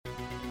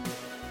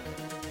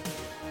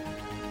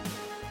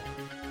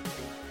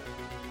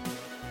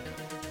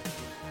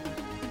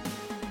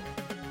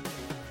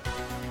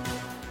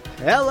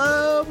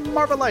Hello,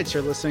 Marvelites.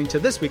 You're listening to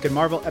This Week in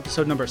Marvel,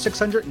 episode number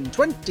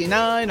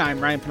 629. I'm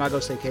Ryan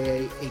Penagos,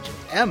 a.k.a. Agent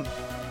M.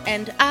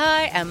 And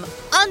I am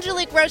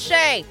Angelique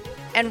Roche.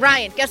 And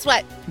Ryan, guess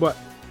what? What?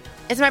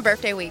 It's my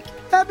birthday week.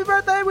 Happy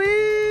birthday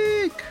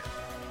week!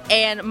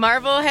 And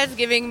Marvel has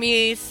given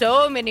me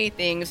so many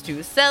things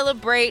to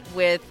celebrate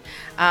with,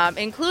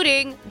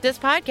 including this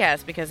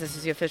podcast, because this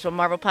is the official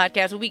Marvel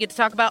podcast where we get to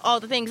talk about all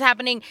the things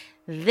happening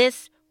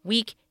this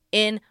week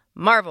in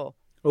Marvel.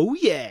 Oh,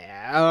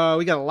 yeah.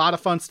 We got a lot of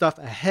fun stuff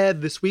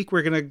ahead this week.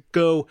 We're going to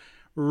go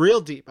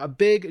real deep, a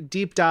big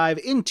deep dive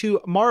into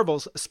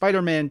Marvel's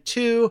Spider-Man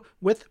 2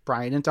 with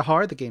Bryan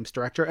Intihar, the game's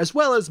director, as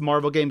well as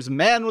Marvel Games'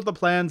 man with the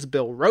plans,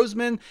 Bill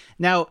Rosemann.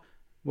 Now,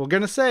 we're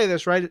going to say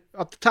this right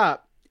up the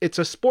top. It's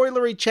a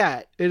spoilery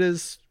chat. It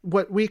is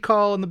what we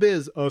call in the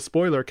biz a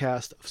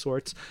spoilercast of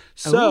sorts.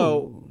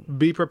 So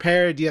Be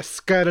prepared, you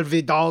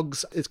scurvy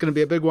dogs. It's going to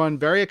be a big one.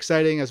 Very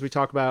exciting as we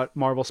talk about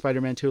Marvel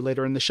Spider-Man 2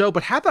 later in the show.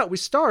 But how about we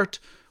start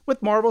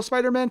with Marvel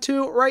Spider-Man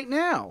 2 right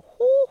now?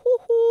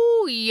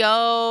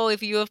 Yo,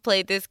 if you have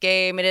played this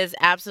game, it is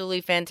absolutely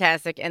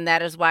fantastic. And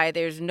that is why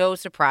there's no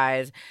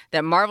surprise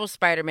that Marvel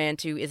Spider-Man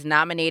 2 is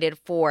nominated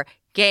for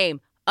Game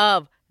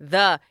of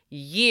the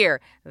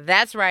Year.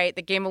 That's right.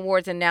 The Game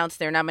Awards announced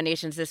their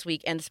nominations this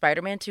week, and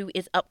Spider-Man 2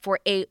 is up for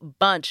a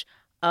bunch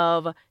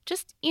of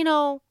just,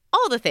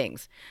 all the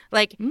things.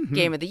 Like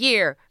Game of the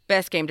Year,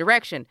 Best Game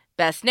Direction,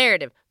 Best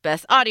Narrative,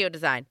 Best Audio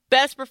Design,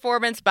 Best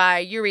Performance by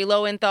Yuri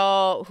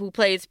Lowenthal, who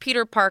plays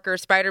Peter Parker,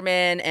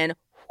 Spider-Man, and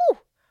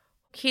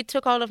he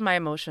took all of my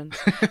emotions.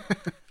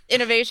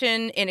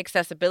 Innovation in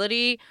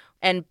accessibility,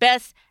 and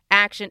Best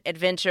Action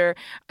Adventure.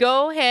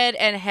 Go ahead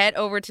and head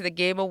over to the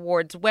Game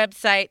Awards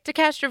website to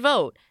cast your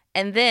vote.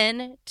 And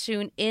then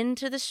tune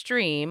into the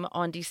stream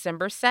on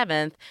December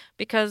 7th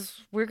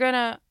because we're going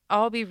to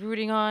all be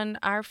rooting on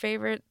our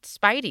favorite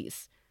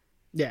Spideys.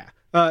 Yeah.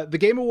 The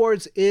Game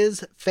Awards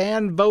is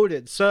fan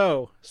voted.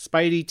 So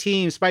Spidey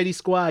team, Spidey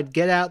squad,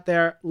 get out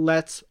there.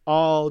 Let's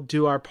all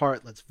do our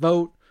part. Let's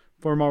vote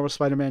for Marvel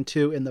Spider-Man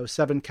 2 in those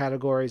 7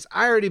 categories.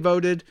 I already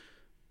voted.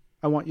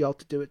 I want y'all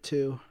to do it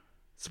too.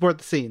 Support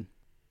the scene.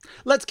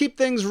 Let's keep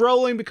things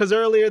rolling because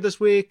earlier this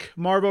week,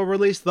 Marvel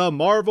released the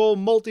Marvel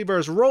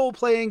Multiverse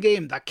role-playing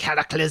game, The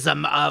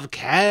Cataclysm of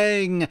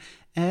Kang.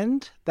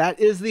 And that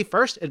is the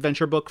first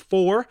adventure book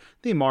for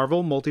the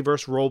Marvel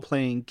Multiverse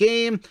role-playing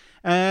game.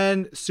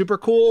 And super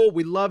cool.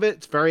 We love it.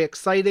 It's very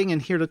exciting.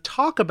 And here to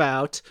talk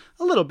about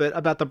a little bit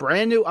about the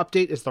brand new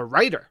update is the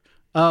writer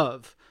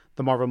of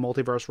the Marvel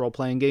Multiverse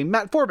role-playing game,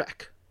 Matt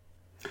Forbeck.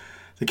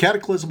 The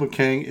Cataclysm of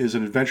Kang is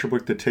an adventure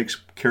book that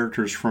takes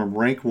characters from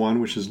rank 1,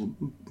 which is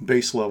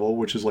base level,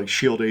 which is like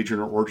Shield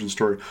Agent or Origin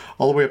Story,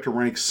 all the way up to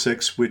rank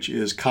 6, which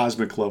is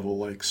cosmic level,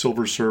 like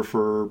Silver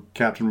Surfer,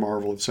 Captain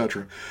Marvel,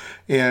 etc.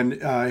 And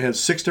it has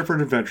 6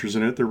 different adventures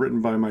in it. They're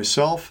written by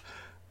myself,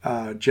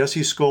 Jesse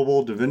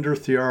Scoble, Devinder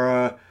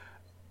Thiara,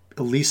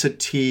 Elisa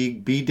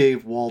Teague, B.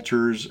 Dave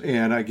Walters,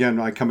 and again,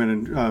 I come in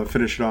and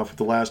finish it off with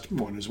the last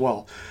one as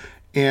well.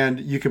 And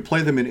you can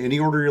play them in any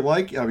order you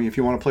like. I mean, if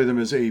you want to play them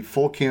as a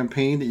full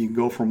campaign that you can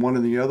go from one to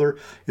the other,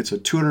 it's a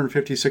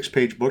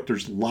 256-page book.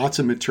 There's lots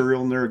of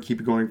material in there. Keep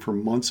it going for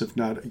months, if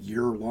not a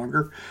year or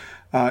longer.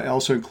 It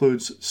also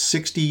includes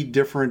 60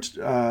 different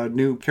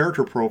new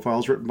character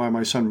profiles written by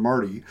my son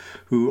Marty,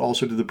 who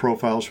also did the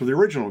profiles for the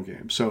original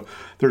game. So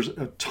there's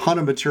a ton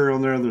of material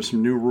in there. There's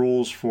some new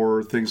rules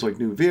for things like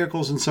new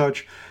vehicles and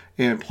such,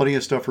 and plenty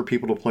of stuff for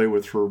people to play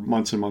with for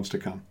months and months to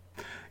come.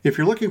 If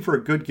you're looking for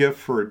a good gift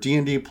for a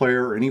D&D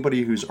player or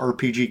anybody who's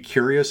RPG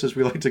curious, as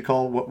we like to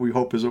call what we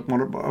hope is a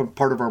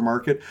part of our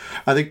market,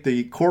 I think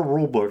the core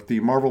rulebook,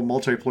 the Marvel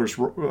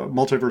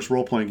Multiverse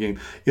role-playing game,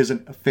 is a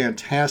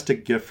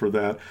fantastic gift for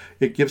that.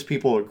 It gives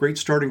people a great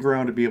starting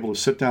ground to be able to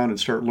sit down and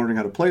start learning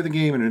how to play the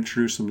game and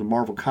introduce them to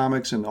Marvel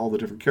Comics and all the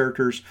different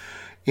characters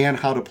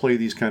and how to play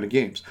these kind of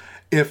games.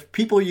 If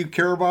people you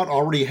care about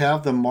already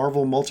have the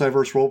Marvel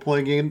Multiverse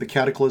role-playing game, The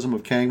Cataclysm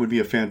of Kang would be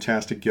a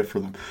fantastic gift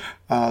for them.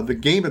 The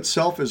game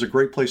itself is a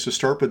great place to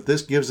start, but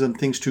this gives them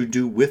things to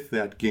do with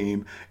that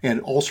game and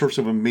all sorts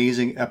of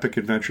amazing epic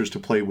adventures to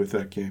play with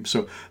that game.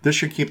 So this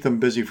should keep them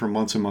busy for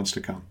months and months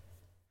to come.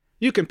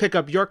 You can pick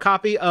up your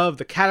copy of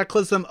The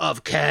Cataclysm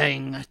of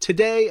Kang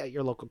today at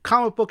your local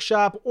comic book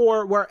shop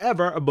or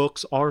wherever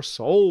books are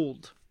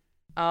sold.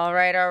 All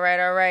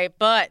right.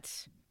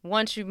 But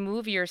once you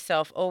move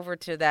yourself over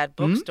to that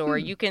bookstore,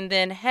 you can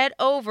then head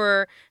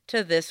over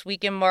to This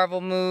Week in Marvel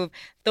Move,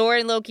 Thor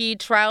and Loki,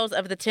 Trials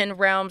of the 10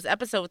 Realms,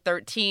 Episode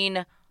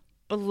 13,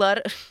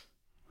 Blood...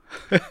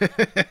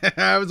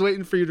 I was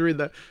waiting for you to read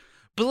that.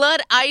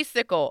 Blood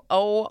Icicle.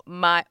 Oh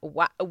my,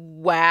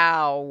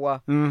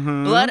 wow.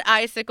 Blood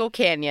Icicle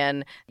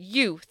Canyon.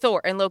 You,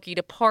 Thor, and Loki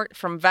depart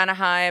from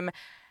Vanaheim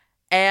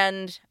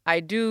and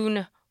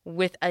Idun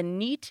with a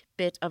neat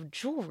bit of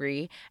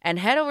jewelry and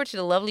head over to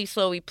the lovely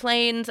snowy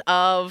plains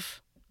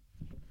of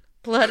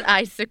Blood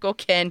Icicle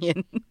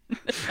Canyon.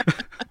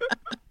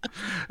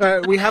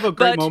 We have a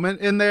great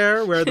moment in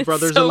there where the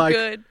brothers are like,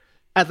 good.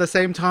 At the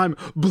same time,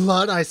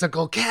 Blood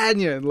Icicle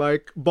Canyon,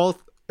 like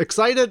both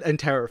excited and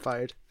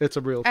terrified. It's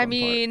a real fun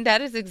part.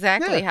 That is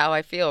exactly how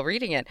I feel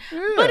reading it.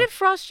 Yeah. But if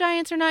Frost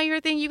Giants are not your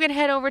thing, you can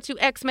head over to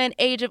X-Men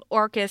Age of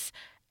Orcus,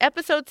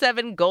 Episode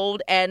 7,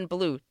 Gold and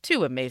Blue.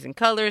 2 amazing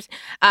colors.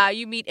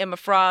 You meet Emma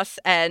Frost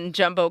and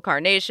Jumbo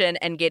Carnation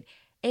and get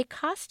a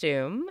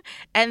costume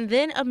and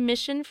then a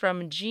mission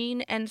from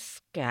Jean and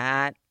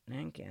Scott,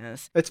 I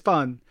guess. It's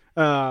fun.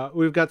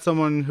 We've got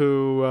someone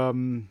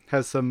who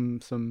has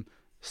some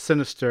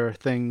sinister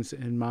things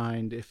in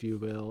mind, if you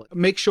will.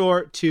 Make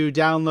sure to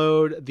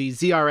download the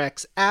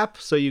ZRX app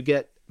so you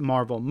get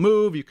Marvel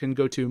Move. You can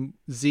go to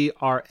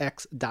zrx.app/Marvel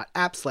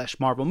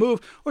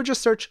Move or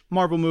just search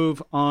Marvel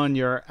Move on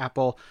your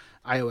Apple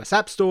iOS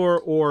App Store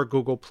or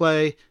Google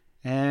Play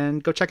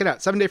and go check it out.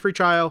 7-day free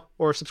trial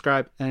or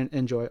subscribe and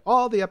enjoy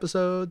all the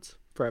episodes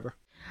forever.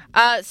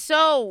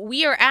 So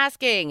we are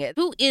asking,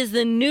 who is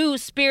the new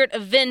Spirit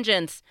of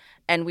Vengeance?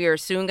 And we are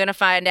soon going to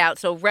find out.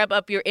 So rev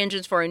up your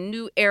engines for a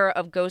new era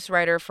of Ghost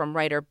Rider from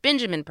writer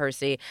Benjamin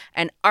Percy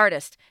and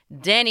artist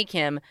Danny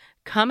Kim,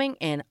 coming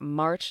in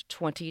March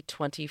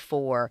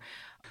 2024.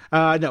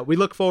 No, we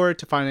look forward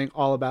to finding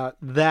all about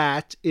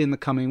that in the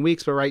coming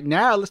weeks. But right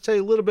now, let's tell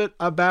you a little bit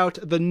about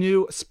the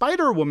new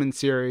Spider-Woman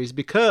series,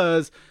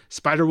 because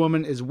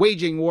Spider-Woman is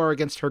waging war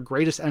against her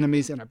greatest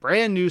enemies in a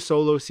brand new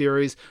solo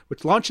series,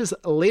 which launches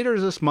later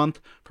this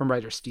month from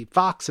writer Steve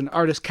Fox and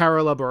artist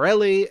Carola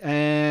Borelli.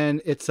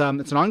 And it's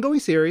an ongoing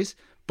series,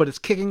 but it's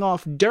kicking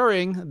off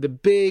during the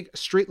big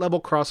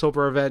street-level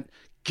crossover event,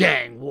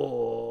 Gang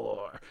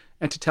War.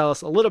 And to tell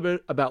us a little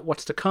bit about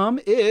what's to come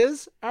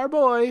is our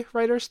boy,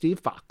 writer Steve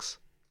Fox.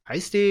 Hi,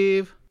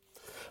 Steve.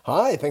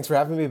 Hi, thanks for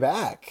having me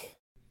back.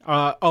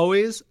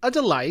 Always a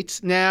delight.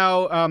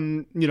 Now,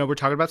 we're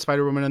talking about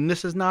Spider-Woman, and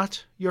this is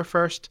not your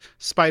first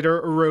Spider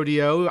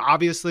rodeo.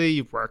 Obviously,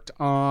 you've worked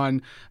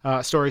on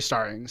stories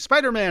starring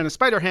Spider-Man and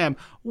Spider-Ham,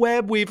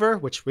 Web Weaver,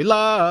 which we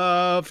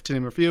love, to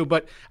name a few.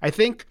 But I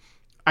think,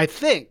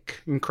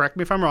 and correct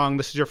me if I'm wrong,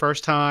 this is your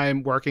first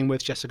time working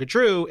with Jessica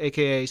Drew,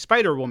 aka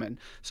Spider-Woman.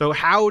 So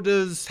how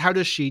does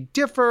she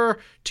differ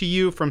to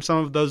you from some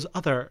of those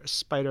other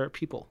Spider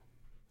people?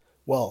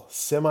 Well,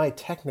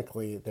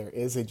 semi-technically, there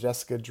is a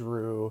Jessica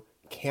Drew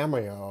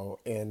cameo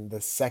in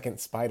the second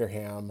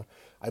Spider-Ham.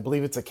 I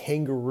believe it's a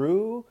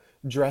kangaroo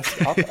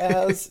dressed up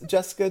as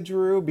Jessica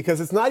Drew, because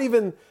it's not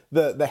even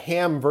the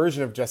Ham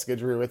version of Jessica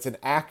Drew. It's an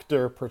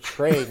actor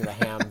portraying the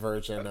Ham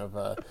version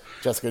of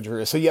Jessica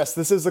Drew. So yes,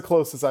 this is the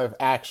closest I've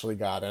actually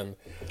gotten.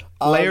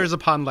 Layers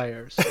upon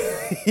layers.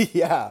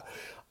 Yeah.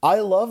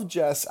 I love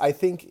Jess. I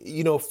think,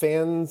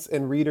 fans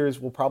and readers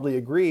will probably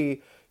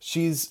agree.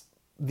 She's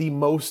the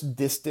most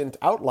distant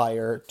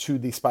outlier to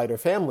the Spider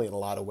family in a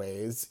lot of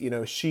ways.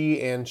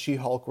 She and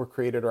She-Hulk were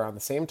created around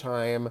the same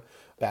time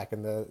back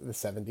in the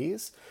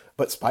 70s.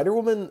 But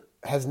Spider-Woman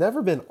has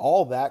never been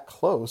all that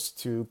close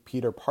to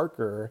Peter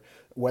Parker,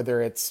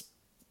 whether it's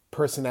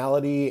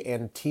personality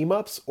and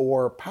team-ups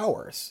or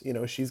powers.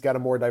 She's got a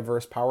more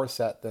diverse power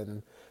set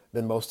than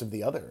most of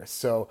the others.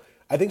 So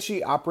I think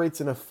she operates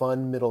in a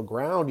fun middle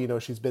ground.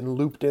 She's been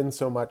looped in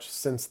so much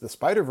since the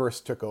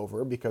Spider-Verse took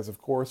over, because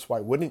of course, why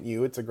wouldn't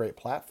you? It's a great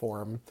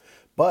platform.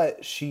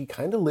 But she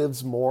kind of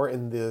lives more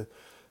in the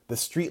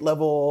street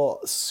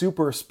level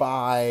super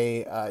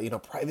spy,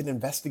 private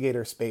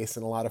investigator space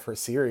in a lot of her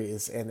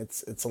series. And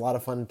it's a lot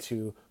of fun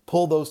to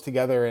pull those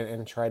together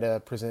and try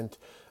to present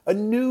a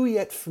new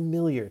yet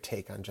familiar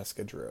take on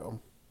Jessica Drew.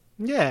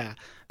 Yeah.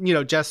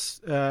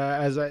 Jess,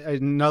 as a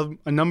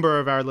number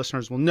of our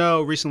listeners will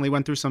know, recently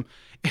went through some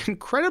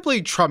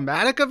incredibly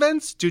traumatic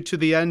events due to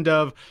the end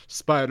of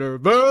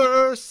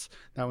Spider-Verse.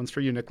 That one's for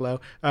you,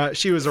 Niccolo.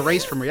 She was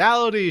erased from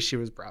reality. She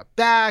was brought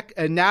back.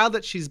 And now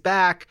that she's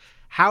back,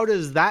 how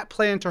does that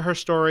play into her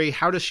story?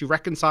 How does she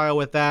reconcile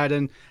with that?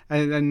 And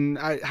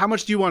how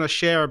much do you want to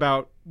share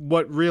about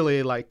what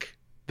really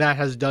that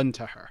has done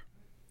to her?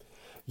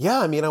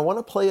 Yeah, I want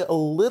to play it a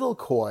little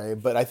coy,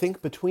 but I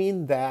think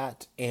between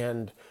that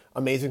and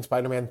Amazing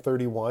Spider-Man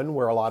 31,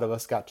 where a lot of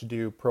us got to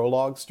do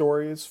prologue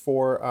stories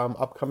for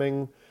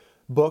upcoming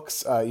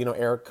books,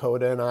 Eric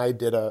Coda and I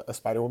did a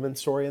Spider-Woman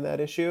story in that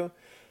issue.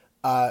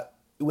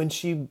 When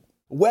she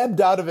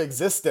webbed out of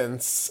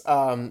existence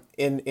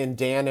in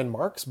Dan and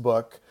Mark's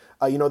book,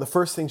 the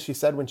first thing she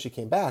said when she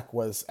came back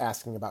was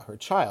asking about her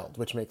child,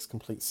 which makes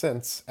complete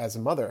sense as a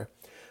mother.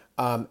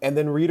 And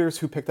then readers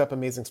who picked up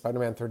Amazing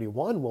Spider-Man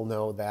 31 will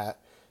know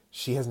that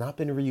she has not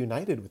been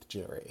reunited with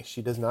Jerry.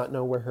 She does not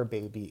know where her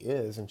baby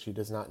is, and she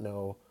does not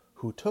know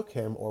who took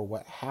him or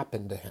what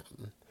happened to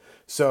him.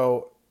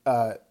 So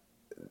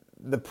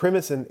the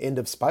premise and end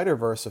of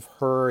Spider-Verse of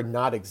her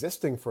not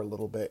existing for a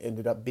little bit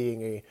ended up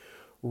being a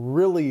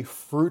really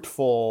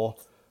fruitful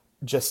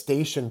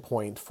gestation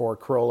point for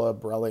Carola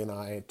Borelli and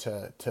I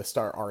to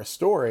start our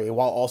story,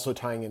 while also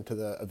tying into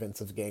the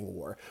events of Gang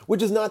War.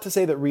 Which is not to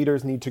say that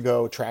readers need to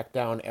go track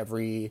down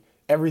every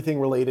everything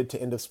related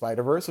to End of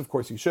Spider-Verse. Of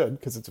course you should,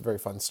 because it's a very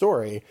fun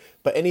story.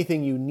 But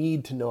anything you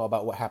need to know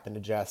about what happened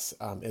to Jess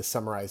is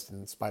summarized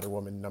in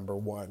Spider-Woman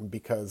 #1,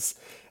 because,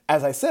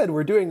 as I said,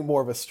 we're doing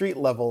more of a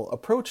street-level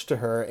approach to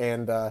her,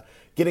 and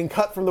getting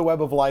cut from the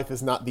web of life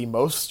is not the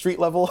most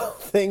street-level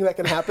thing that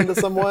can happen to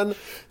someone.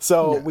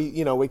 So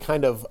we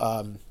kind of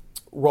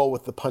roll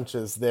with the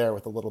punches there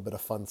with a little bit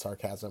of fun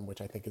sarcasm, which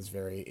I think is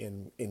very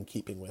in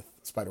keeping with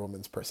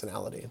Spider-Woman's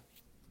personality.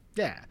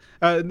 Yeah,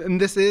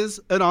 and this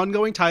is an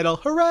ongoing title.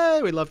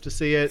 Hooray! We'd love to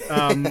see it.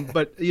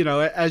 But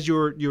as you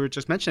were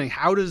just mentioning,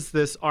 how does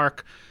this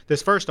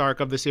first arc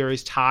of the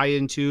series, tie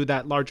into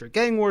that larger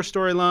gang war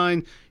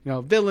storyline?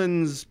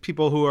 Villains,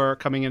 people who are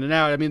coming in and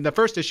out. I mean, the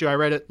first issue I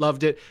read it,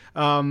 loved it,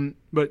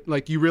 but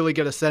like you really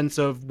get a sense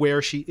of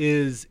where she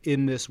is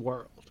in this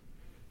world.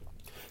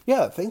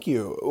 Yeah, thank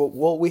you.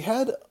 Well, we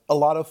had a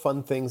lot of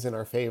fun things in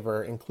our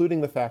favor,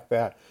 including the fact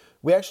that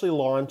we actually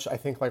launch, I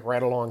think, like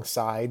right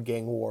alongside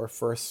Gang War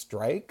First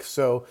Strike.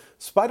 So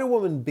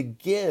Spider-Woman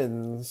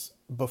begins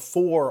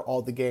before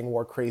all the Gang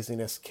War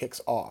craziness kicks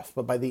off.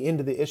 But by the end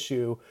of the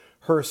issue,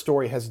 her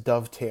story has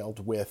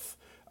dovetailed with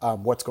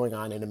what's going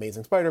on in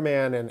Amazing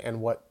Spider-Man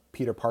and what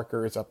Peter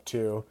Parker is up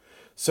to.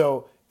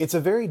 So it's a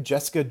very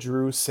Jessica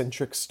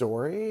Drew-centric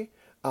story.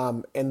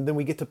 And then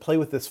we get to play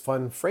with this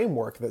fun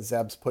framework that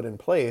Zeb's put in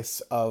place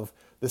of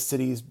the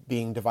cities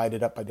being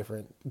divided up by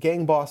different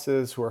gang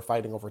bosses who are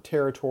fighting over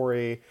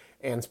territory,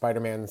 and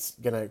Spider-Man's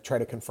going to try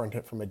to confront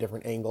it from a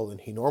different angle than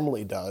he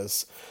normally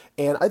does.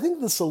 And I think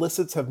the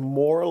solicits have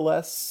more or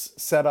less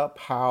set up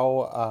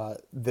how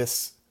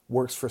this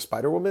works for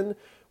Spider-Woman,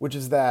 which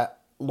is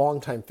that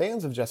longtime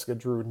fans of Jessica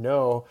Drew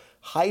know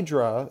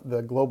Hydra,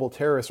 the global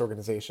terrorist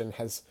organization,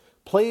 has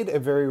played a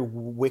very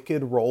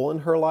wicked role in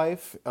her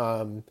life,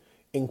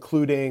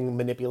 including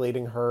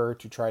manipulating her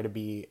to try to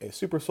be a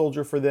super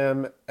soldier for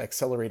them,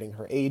 accelerating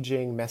her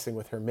aging, messing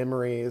with her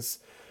memories.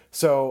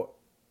 So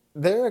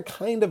they're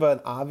kind of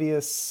an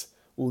obvious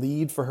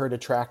lead for her to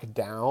track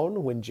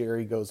down when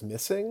Jerry goes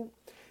missing.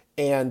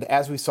 And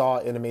as we saw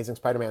in Amazing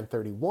Spider-Man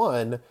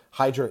 31,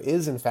 Hydra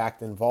is in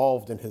fact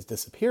involved in his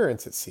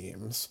disappearance, it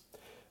seems.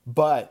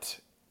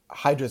 But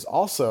Hydra's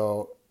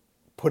also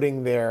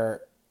putting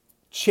their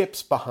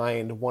chips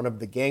behind one of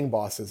the gang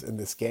bosses in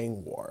this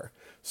gang war.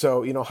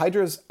 So,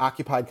 Hydra's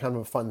occupied kind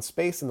of a fun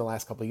space in the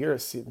last couple of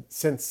years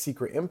since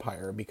Secret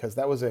Empire, because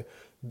that was a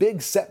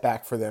big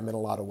setback for them in a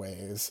lot of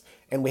ways.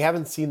 And we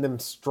haven't seen them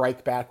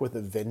strike back with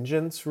a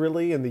vengeance,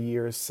 really, in the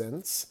years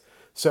since.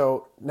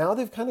 So now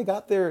they've kind of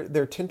got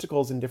their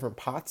tentacles in different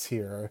pots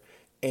here.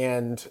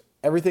 And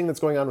everything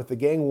that's going on with the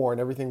gang war and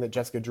everything that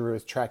Jessica Drew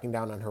is tracking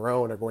down on her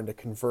own are going to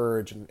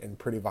converge in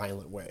pretty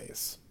violent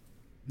ways.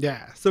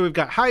 Yeah, so we've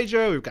got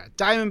Hydra, we've got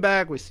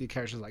Diamondback, we see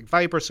characters like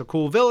Viper, so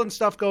cool villain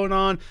stuff going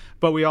on,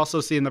 but we also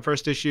see in the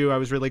first issue, I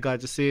was really glad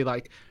to see,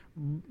 like,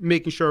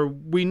 making sure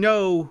we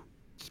know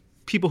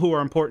people who are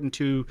important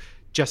to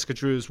Jessica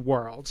Drew's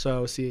world.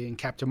 So seeing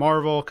Captain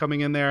Marvel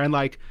coming in there and,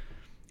 like,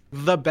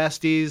 the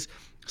besties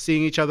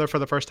seeing each other for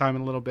the first time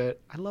in a little bit.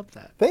 I love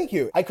that. Thank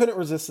you. I couldn't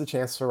resist the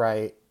chance to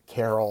write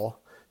Carol.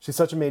 She's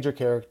such a major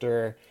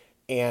character.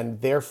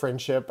 And their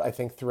friendship, I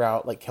think,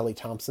 throughout like Kelly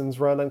Thompson's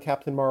run on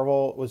Captain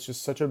Marvel was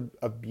just such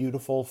a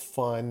beautiful,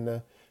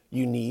 fun,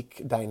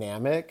 unique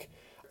dynamic.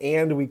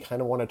 And we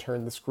kind of want to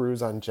turn the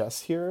screws on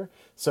Jess here,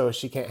 so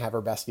she can't have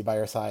her bestie by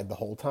her side the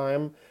whole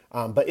time.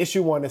 But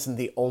issue 1 isn't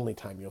the only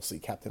time you'll see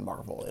Captain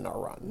Marvel in our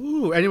run.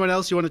 Ooh, anyone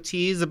else you want to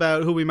tease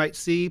about who we might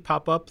see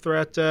pop up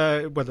throughout,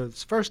 whether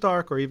it's first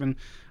arc or even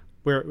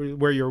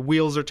where your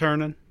wheels are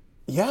turning?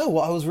 Yeah,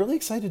 well, I was really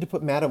excited to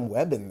put Madam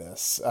Web in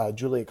this,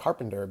 Julia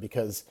Carpenter,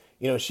 because,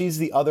 she's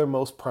the other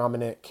most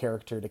prominent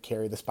character to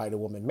carry the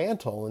Spider-Woman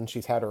mantle, and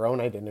she's had her own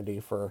identity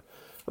for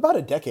about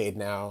a decade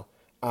now.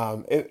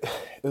 It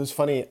was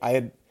funny.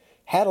 I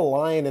had a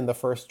line in the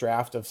first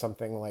draft of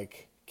something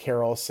like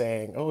Carol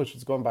saying, "Oh,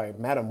 she's going by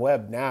Madam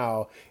Web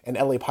now," and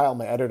Ellie Pyle,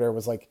 my editor,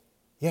 was like,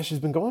 "Yeah, she's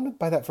been going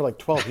by that for like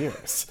 12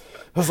 years."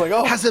 I was like,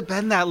 "Oh, has it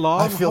been that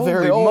long? I feel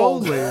very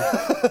old."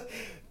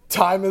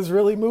 Time is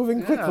really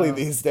moving quickly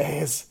these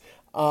days.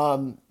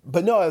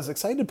 But no, I was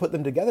excited to put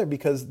them together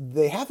because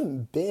they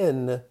haven't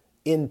been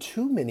in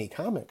too many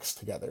comics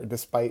together.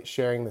 Despite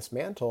sharing this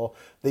mantle,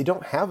 they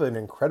don't have an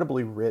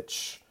incredibly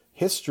rich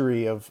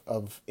history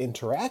of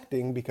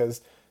interacting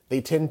because they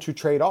tend to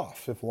trade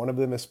off. If one of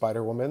them is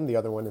Spider-Woman, the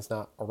other one is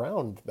not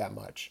around that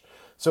much.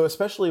 So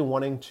especially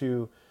wanting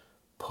to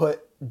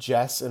put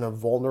Jess in a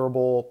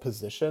vulnerable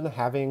position,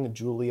 having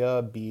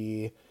Julia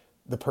be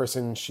the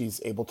person she's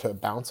able to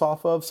bounce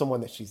off of, someone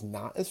that she's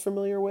not as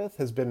familiar with,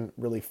 has been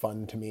really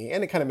fun to me.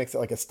 And it kind of makes it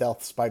like a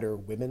stealth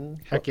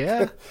Spider-Women. Heck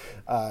yeah.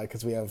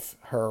 Because we have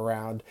her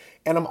around.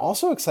 And I'm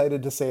also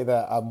excited to say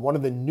that one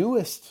of the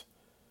newest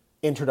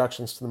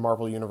introductions to the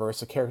Marvel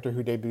Universe, a character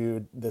who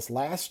debuted this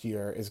last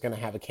year, is going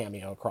to have a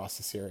cameo across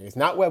the series.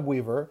 Not Web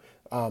Weaver,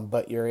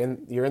 but you're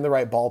in the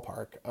right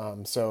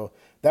ballpark. So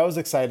that was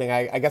exciting.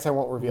 I guess I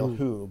won't reveal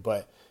who,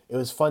 but it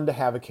was fun to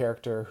have a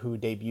character who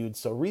debuted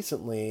so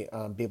recently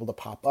be able to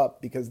pop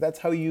up, because that's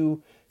how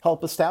you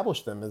help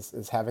establish them,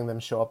 is having them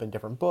show up in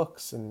different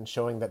books and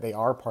showing that they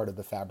are part of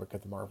the fabric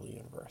of the Marvel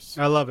Universe.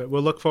 I love it.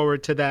 We'll look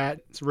forward to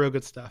that. It's real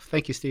good stuff.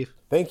 Thank you, Steve.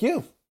 Thank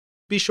you.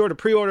 Be sure to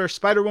pre-order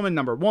Spider-Woman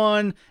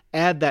 #1.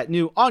 Add that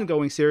new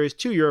ongoing series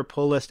to your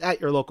pull list at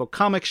your local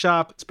comic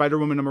shop.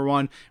 Spider-Woman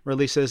 #1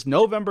 releases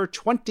November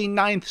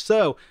 29th,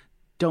 so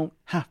don't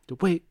have to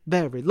wait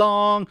very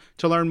long.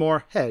 To learn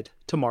more, head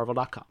to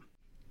Marvel.com.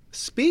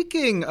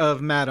 Speaking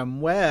of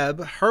Madam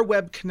Web, her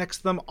web connects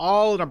them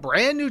all in a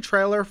brand new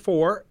trailer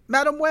for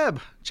Madam Web.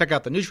 Check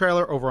out the new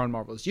trailer over on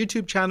Marvel's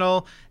YouTube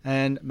channel,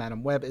 and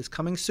Madam Web is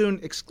coming soon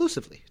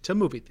exclusively to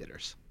movie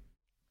theaters.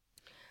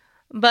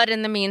 But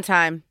in the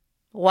meantime,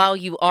 while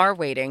you are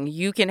waiting,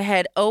 you can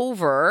head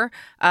over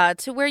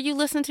to where you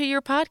listen to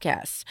your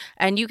podcasts,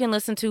 and you can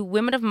listen to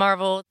Women of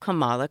Marvel,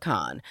 Kamala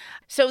Khan.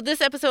 So this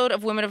episode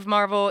of Women of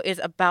Marvel is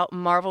about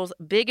Marvel's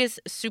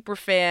biggest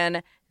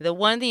superfan, the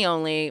one, the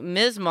only,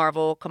 Ms.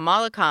 Marvel,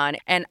 Kamala Khan,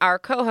 and our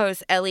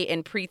co-hosts Ellie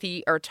and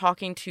Preeti are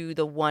talking to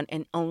the one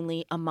and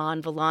only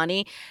Aman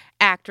Vellani,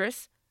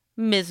 actress,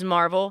 Ms.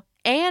 Marvel,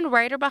 and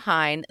writer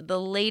behind the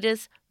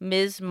latest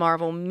Ms.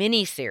 Marvel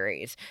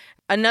miniseries.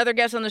 Another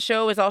guest on the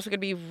show is also going to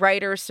be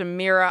writer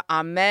Samira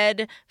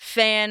Ahmed,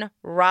 fan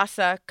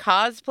Rasa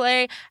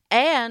Cosplay,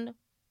 and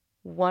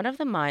one of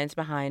the minds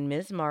behind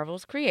Ms.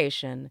 Marvel's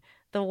creation,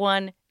 the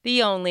one,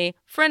 the only,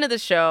 friend of the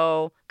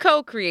show,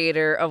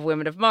 co-creator of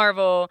Women of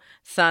Marvel,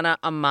 Sana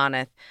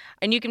Amanat.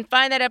 And you can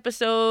find that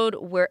episode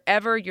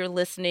wherever you're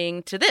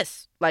listening to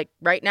this, like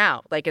right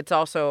now. Like, it's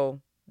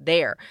also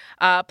there.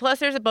 Plus,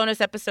 there's a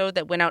bonus episode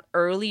that went out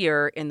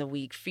earlier in the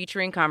week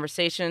featuring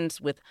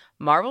conversations with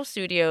Marvel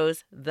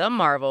Studios, The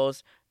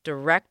Marvels,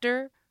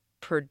 director,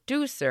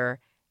 producer,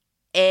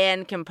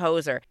 and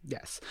composer.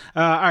 Yes.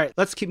 All right,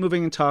 let's keep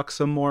moving and talk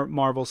some more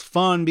Marvel's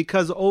fun,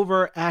 because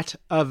over at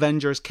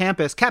Avengers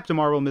Campus, Captain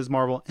Marvel, Ms.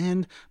 Marvel,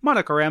 and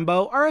Monica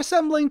Rambeau are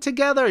assembling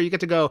together. You get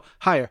to go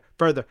higher,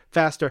 further,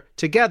 faster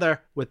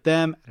together with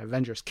them at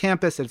Avengers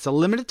Campus. It's a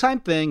limited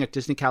time thing at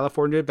Disney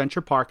California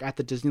Adventure Park at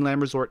the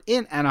Disneyland Resort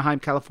in Anaheim,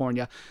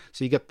 California.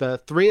 So you get the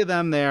three of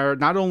them there.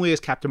 Not only is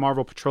Captain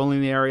Marvel patrolling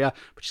the area,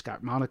 but she's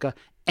got Monica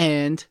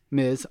and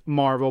Ms.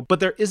 Marvel. But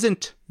there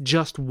isn't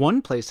just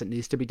one place that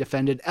needs to be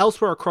defended.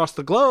 Elsewhere across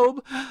the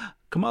globe,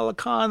 Kamala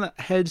Khan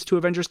heads to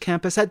Avengers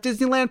Campus at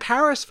Disneyland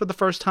Paris for the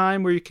first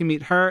time, where you can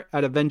meet her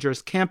at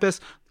Avengers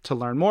Campus. To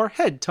learn more,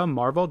 head to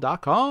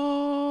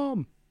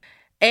Marvel.com.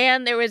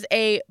 And there was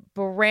a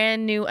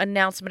brand new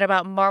announcement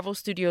about Marvel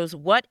Studios'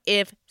 What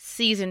If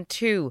Season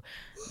 2.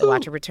 The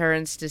Watcher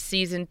returns to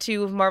Season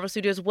 2 of Marvel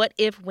Studios' What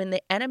If when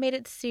the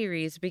animated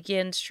series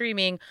begins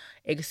streaming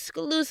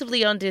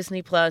exclusively on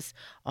Disney Plus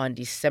on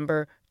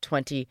December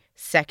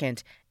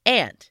 22nd.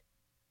 And,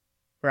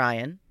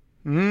 Ryan,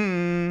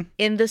 in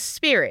the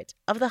spirit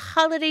of the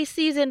holiday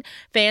season,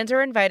 fans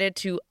are invited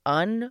to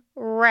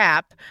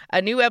unwrap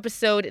a new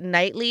episode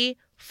nightly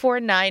for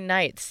 9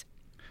 nights.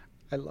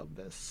 I love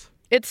this.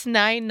 It's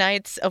 9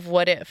 nights of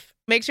What If.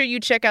 Make sure you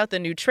check out the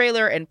new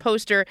trailer and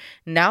poster,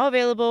 now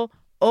available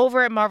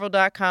over at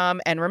Marvel.com.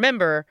 And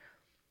remember,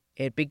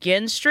 it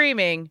begins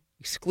streaming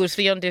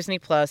exclusively on Disney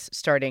Plus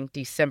starting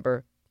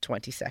December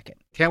 22nd.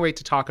 Can't wait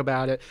to talk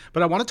about it.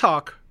 But I want to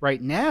talk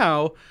right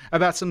now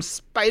about some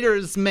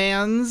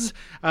Spider-Mans,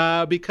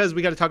 because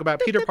we got to talk about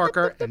Peter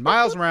Parker and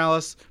Miles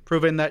Morales,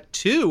 proving that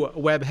 2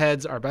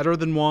 webheads are better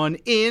than 1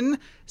 in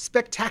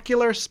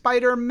Spectacular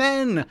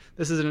Spider-Men.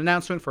 This is an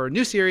announcement for a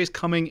new series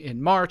coming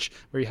in March,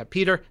 where you have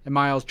Peter and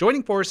Miles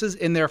joining forces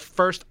in their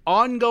first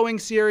ongoing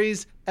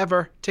series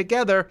ever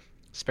together,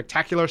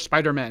 Spectacular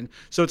Spider-Men.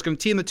 So it's going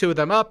to team the 2 of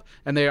them up,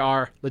 and they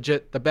are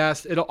legit the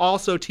best. It'll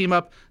also team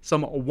up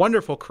some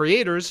wonderful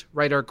creators,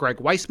 writer Greg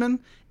Weisman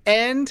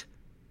and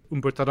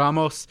Humberto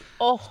Ramos.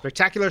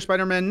 Spectacular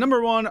Spider-Man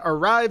 #1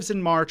 arrives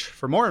in March.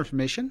 For more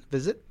information,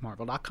 visit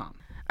Marvel.com.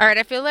 All right,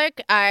 I feel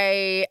like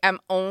I am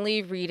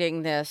only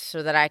reading this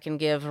so that I can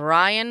give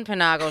Ryan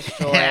Penagos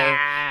joy.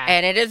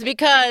 And it is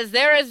because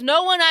there is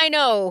no one I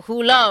know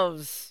who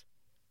loves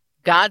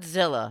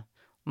Godzilla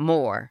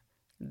more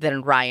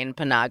than Ryan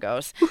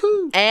Penagos.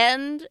 Woo-hoo.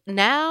 And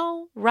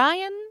now,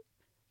 Ryan,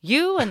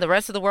 you and the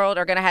rest of the world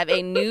are going to have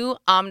a new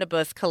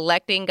omnibus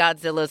collecting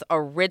Godzilla's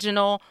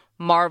original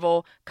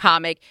Marvel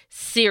comic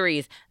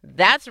series.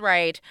 That's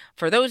right.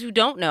 For those who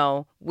don't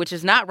know, which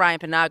is not Ryan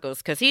Penagos,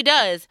 because he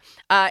does,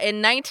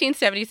 in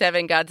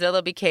 1977,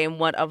 Godzilla became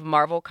one of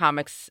Marvel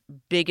Comics'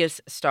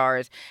 biggest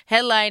stars,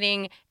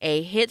 headlining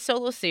a hit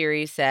solo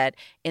series set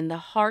in the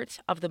heart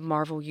of the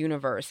Marvel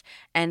Universe.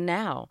 And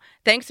now,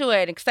 thanks to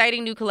an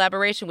exciting new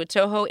collaboration with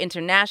Toho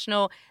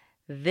International,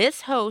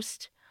 this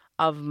host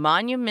of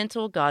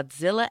monumental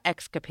Godzilla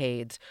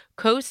escapades,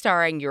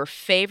 co-starring your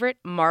favorite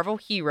Marvel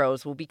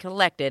heroes, will be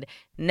collected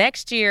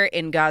next year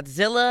in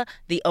Godzilla,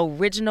 the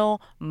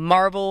original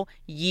Marvel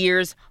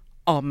Years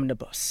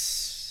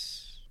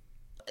Omnibus.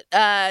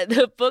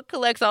 The book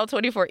collects all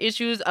 24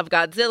 issues of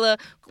Godzilla,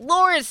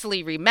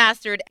 gloriously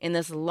remastered in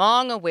this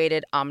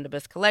long-awaited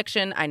omnibus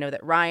collection. I know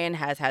that Ryan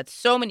has had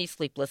so many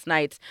sleepless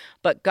nights,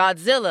 but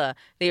Godzilla,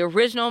 the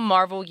original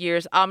Marvel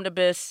Years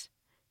omnibus,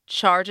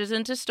 charges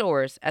into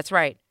stores. That's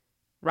right,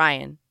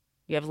 Ryan,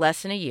 you have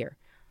less than a year.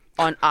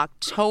 On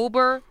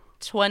October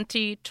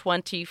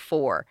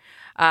 2024.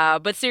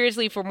 But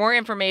seriously, for more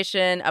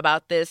information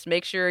about this,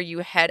 make sure you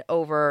head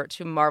over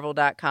to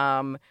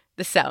marvel.com.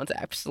 This sounds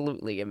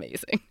absolutely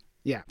amazing.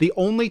 Yeah. The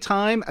only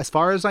time, as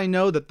far as I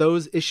know, that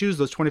those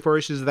 24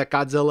 issues of that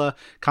Godzilla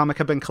comic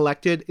have been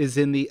collected is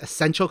in the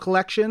Essential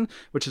Collection,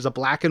 which is a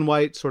black and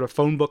white sort of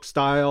phone book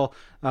style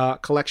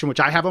collection, which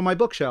I have on my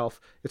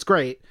bookshelf. It's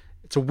great.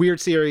 It's a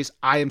weird series.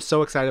 I am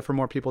so excited for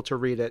more people to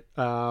read it.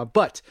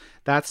 But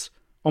that's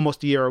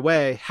almost a year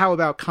away. How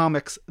about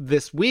comics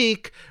this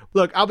week?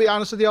 Look, I'll be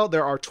honest with y'all,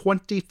 there are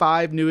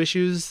 25 new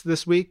issues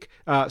this week,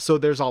 so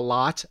there's a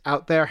lot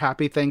out there.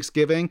 Happy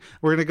Thanksgiving.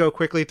 We're going to go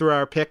quickly through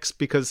our picks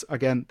because,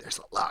 again, there's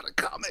a lot of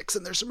comics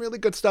and there's some really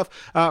good stuff.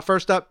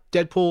 First up,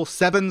 Deadpool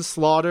 7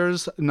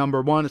 Slaughters,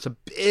 #1. It's a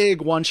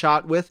big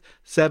one-shot with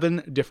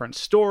 7 different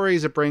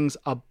stories. It brings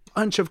a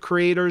bunch of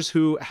creators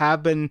who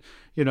have been,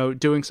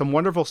 doing some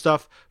wonderful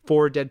stuff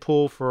for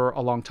Deadpool for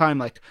a long time,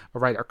 like a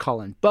writer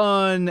Cullen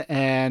Bunn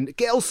and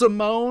Gail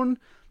Simone.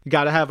 You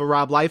got to have a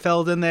Rob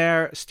Liefeld in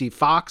there, Steve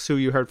Fox, who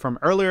you heard from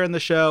earlier in the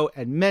show,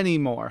 and many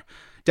more.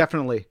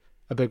 Definitely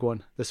a big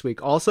one this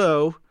week.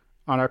 Also,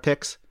 on our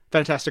picks,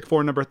 Fantastic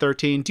Four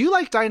 #13. Do you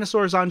like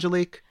dinosaurs,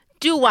 Angelique?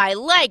 Do I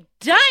like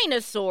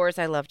dinosaurs?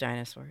 I love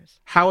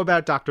dinosaurs. How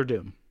about Doctor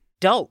Doom?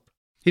 Dope.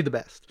 He's the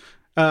best.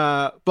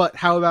 But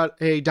how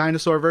about a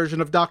dinosaur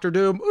version of Doctor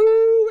Doom?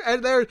 Ooh,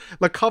 and there's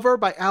the cover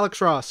by Alex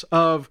Ross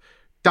of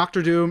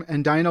Doctor Doom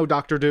and Dino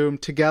Doctor Doom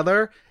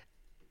together.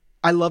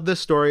 I love this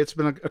story. It's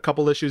been a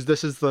couple issues.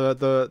 This is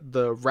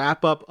the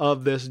wrap up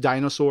of this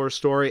dinosaur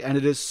story, and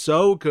it is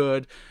so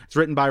good. It's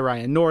written by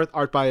Ryan North,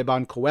 art by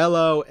Iban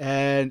Coelho,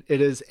 and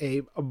it is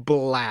a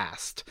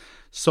blast.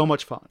 So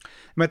much fun.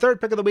 My third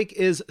pick of the week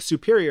is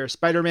Superior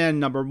Spider-Man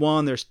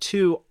 #1. There's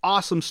 2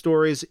 awesome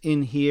stories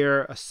in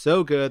here.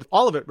 So good.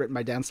 All of it written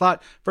by Dan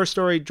Slott. First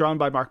story drawn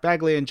by Mark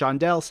Bagley and John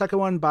Dell. Second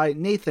one by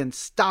Nathan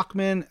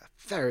Stockman.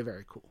 Very,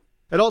 very cool.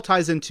 It all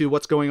ties into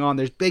what's going on.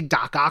 There's big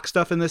Doc Ock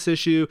stuff in this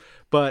issue,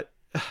 but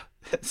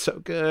it's so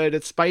good.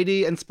 It's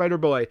Spidey and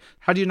Spider-Boy.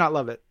 How do you not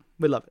love it?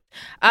 We love it.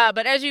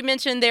 But as you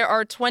mentioned, there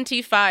are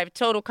 25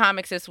 total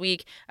comics this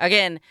week.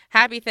 Again,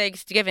 happy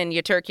Thanksgiving,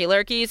 you turkey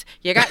lurkeys.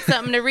 You got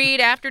something to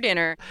read after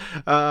dinner.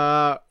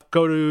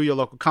 Go to your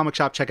local comic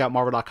shop. Check out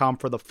marvel.com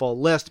for the full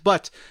list.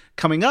 But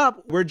coming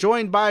up, we're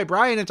joined by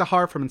Bryan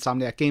Intihar from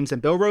Insomniac Games and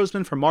Bill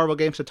Rosemann from Marvel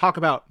Games to talk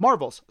about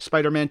Marvel's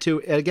Spider-Man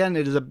 2. Again,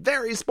 it is a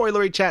very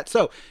spoilery chat,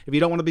 so if you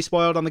don't want to be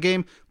spoiled on the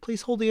game,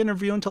 please hold the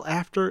interview until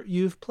after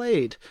you've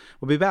played.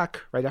 We'll be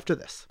back right after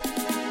this.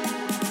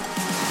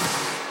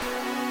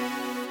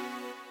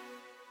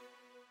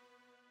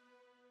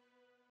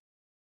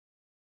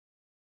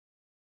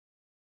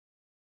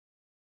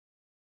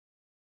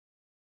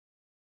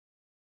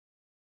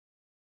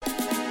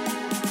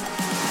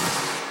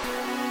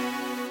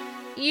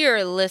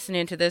 You're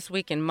listening to This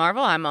Week in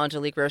Marvel. I'm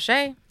Angelique Roche.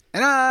 And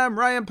I'm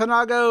Ryan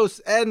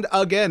Penagos. And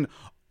again,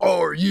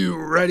 are you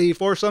ready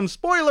for some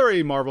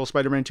spoilery Marvel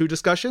Spider-Man 2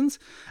 discussions?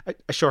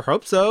 I sure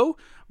hope so.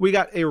 We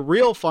got a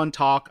real fun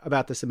talk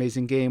about this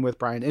amazing game with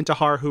Bryan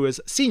Intihar, who is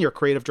Senior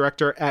Creative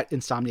Director at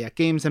Insomniac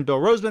Games, and Bill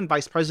Rosemann,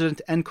 Vice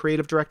President and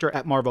Creative Director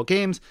at Marvel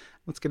Games.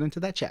 Let's get into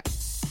that chat.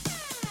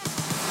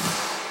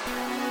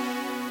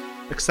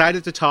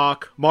 Excited to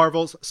talk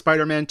Marvel's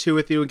Spider-Man 2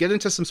 with you and get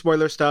into some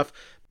spoiler stuff.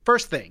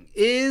 First thing,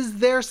 is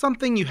there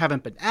something you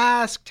haven't been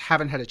asked,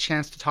 haven't had a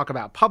chance to talk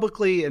about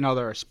publicly in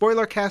other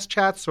Spoilercast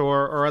chats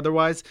or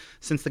otherwise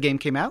since the game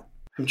came out?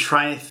 I'm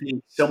trying to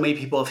think. So many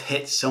people have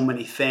hit so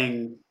many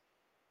things.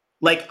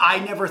 Like, I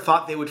never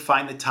thought they would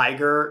find the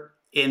tiger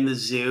in the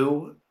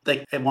zoo.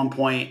 Like, at one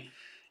point,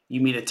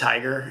 you meet a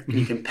tiger and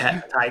you can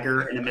pet a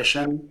tiger in a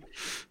mission.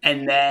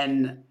 And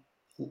then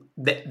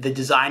the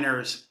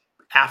designers,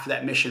 after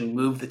that mission,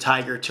 move the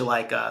tiger to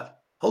like a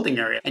holding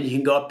area. And you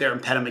can go up there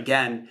and pet him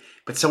again.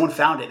 But someone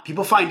found it.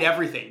 People find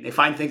everything. They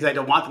find things I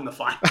don't want them to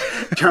find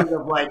in terms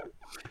of like,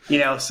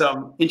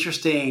 some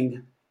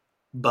interesting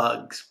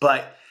bugs.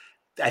 But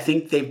I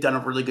think they've done a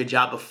really good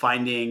job of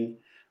finding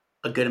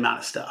a good amount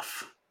of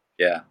stuff.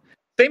 Yeah.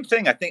 Same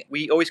thing. I think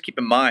we always keep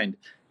in mind,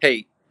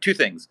 hey, 2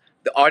 things.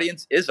 The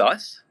audience is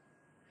us,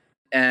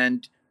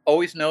 and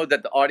always know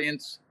that the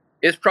audience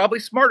is probably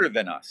smarter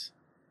than us.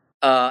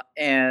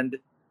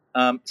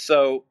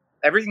 So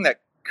everything that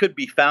could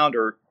be found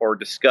or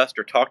discussed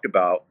or talked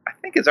about, I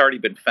think has already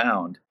been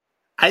found.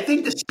 I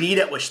think the speed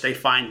at which they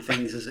find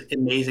things is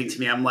amazing to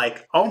me. I'm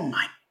like, oh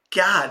my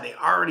God, they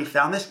already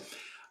found this.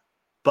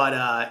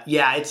 But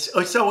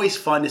it's always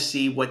fun to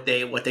see what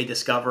they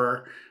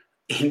discover.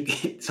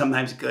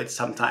 Sometimes good,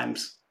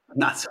 sometimes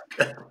not so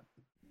good.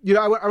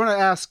 I want to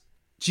ask,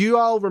 do you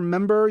all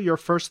remember your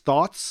first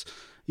thoughts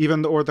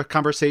even or the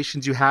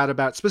conversations you had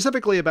about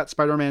specifically about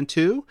Spider-Man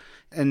 2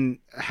 and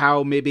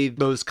how maybe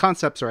those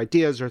concepts or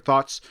ideas or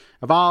thoughts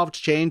evolved,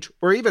 changed,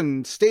 or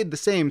even stayed the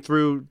same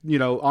through,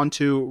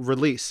 onto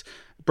release.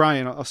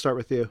 Bryan, I'll start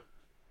with you.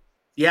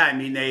 Yeah, I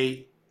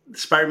mean,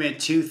 Spider-Man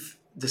 2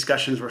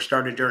 discussions were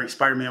started during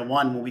Spider-Man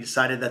 1 when we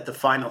decided that the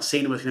final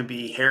scene was going to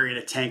be Harry in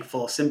a tank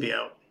full of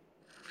symbiote.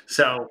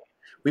 So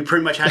we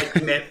pretty much had to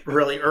commit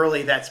really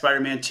early that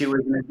Spider-Man 2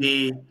 was going to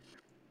be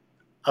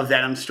a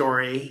Venom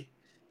story,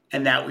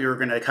 and that we were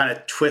going to kind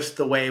of twist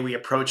the way we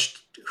approached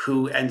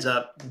who ends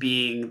up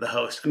being the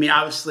host. I mean,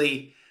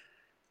 obviously,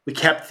 we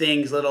kept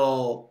things a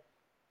little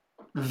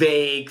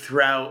vague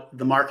throughout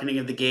the marketing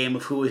of the game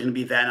of who was going to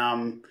be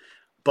Venom,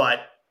 but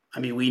I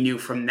mean, we knew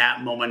from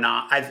that moment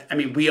on.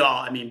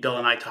 Bill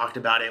and I talked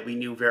about it. We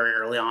knew very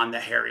early on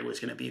that Harry was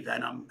going to be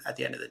Venom at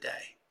the end of the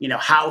day.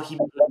 How he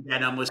became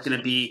Venom was going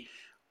to be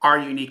our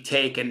unique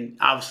take, and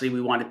obviously,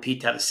 we wanted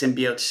Pete to have a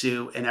symbiote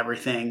suit and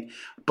everything.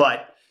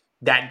 But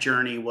that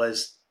journey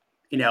was,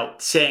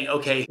 saying,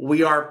 okay,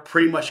 we are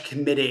pretty much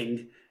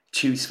committing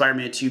to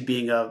Spider-Man 2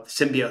 being a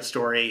symbiote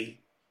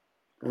story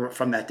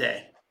from that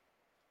day.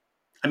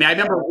 I mean, I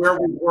remember where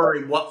we were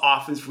and what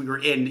offense we were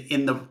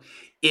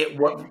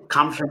what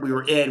conference we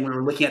were in. We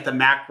were looking at the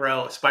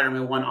macro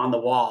Spider-Man 1 on the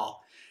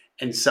wall,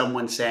 and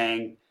someone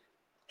saying,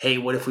 hey,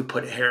 what if we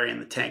put Harry in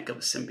the tank of a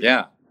symbiote?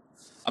 Yeah.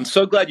 I'm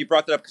so glad you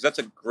brought that up because that's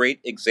a great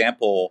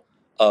example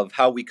of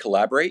how we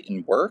collaborate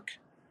and work.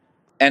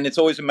 And it's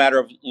always a matter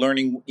of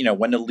learning,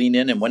 when to lean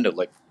in and when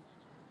to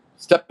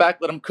step back,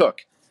 let them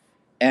cook.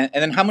 And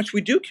then how much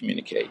we do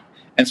communicate.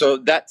 And so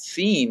that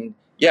scene,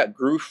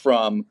 grew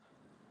from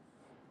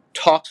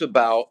talks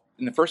about,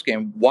 in the first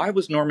game, why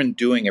was Norman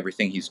doing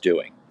everything he's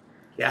doing?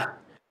 Yeah,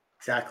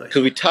 exactly.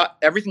 Because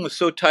everything was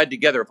so tied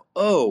together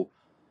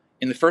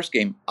in the first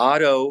game,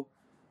 Otto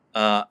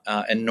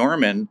and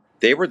Norman,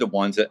 they were the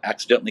ones that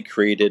accidentally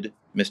created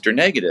Mr.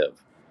 Negative.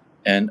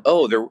 And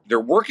they're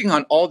working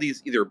on all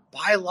these either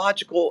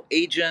biological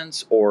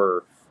agents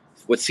or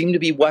what seem to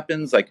be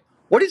weapons. Like,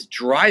 what is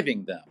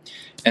driving them?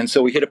 And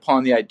so we hit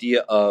upon the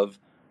idea of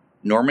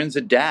Norman's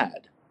a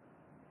dad.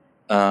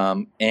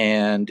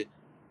 And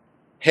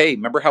hey,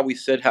 remember how we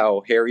said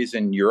how Harry's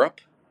in Europe?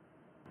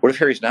 What if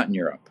Harry's not in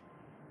Europe?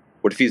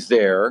 What if he's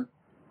there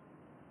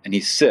and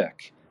he's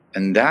sick?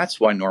 And that's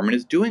why Norman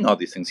is doing all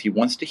these things. He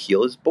wants to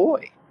heal his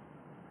boy.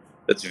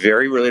 That's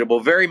very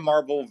relatable, very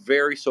Marvel,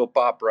 very soap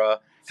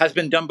opera. Has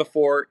been done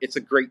before. It's a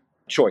great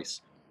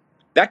choice.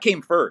 That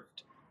came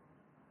first.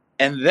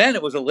 And then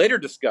it was a later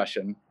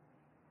discussion.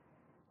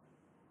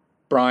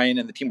 Bryan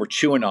and the team were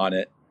chewing on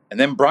it. And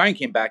then Bryan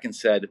came back and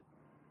said,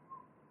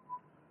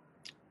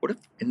 what if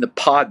in the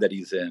pod that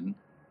he's in,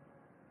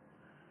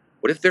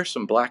 what if there's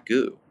some black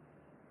goo?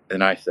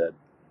 And I said,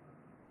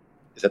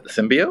 is that the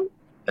symbiote?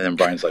 And then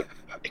Bryan's like,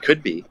 it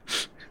could be.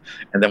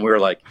 And then we were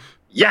like,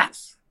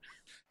 yes.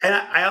 And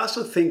I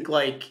also think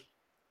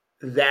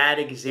that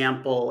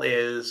example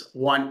is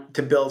one,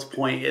 to Bill's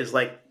point, is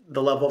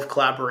the level of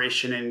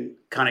collaboration and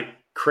kind of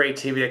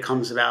creativity that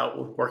comes about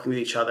with working with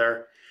each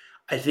other.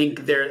 I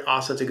think there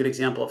also it's a good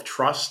example of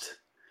trust.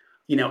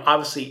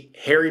 Obviously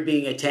Harry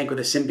being a tank with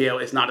a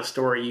symbiote is not a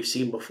story you've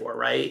seen before,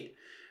 right?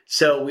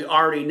 So we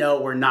already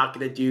know we're not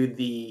going to do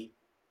the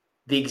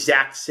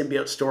exact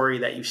symbiote story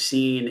that you've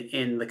seen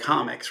in the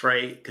comics,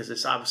 right? Because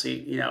it's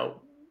obviously,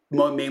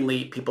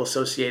 mainly people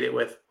associate it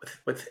with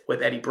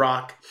Eddie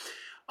Brock.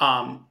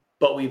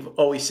 But we've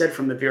always said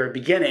from the very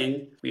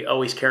beginning, we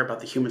always care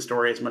about the human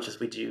story as much as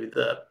we do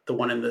the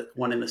one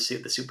in the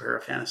suit, the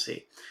superhero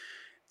fantasy.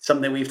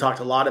 Something we've talked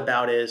a lot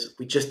about is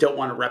we just don't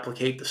want to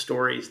replicate the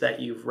stories that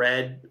you've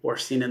read or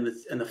seen in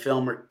the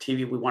film or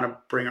TV. We want to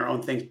bring our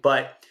own things,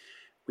 but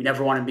we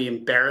never want to be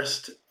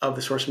embarrassed of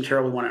the source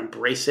material. We want to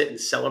embrace it and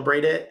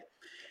celebrate it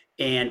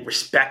and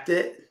respect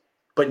it,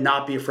 but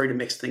not be afraid to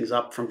mix things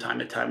up from time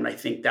to time. And I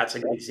think that's a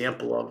good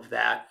example of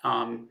that.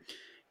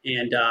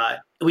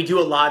 We do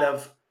a lot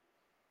of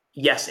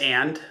yes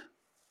and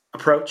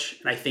approach,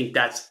 and I think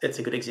it's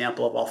a good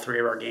example of all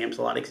three of our games.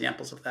 A lot of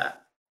examples of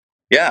that.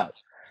 Yeah.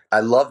 I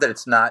love that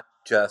it's not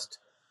just,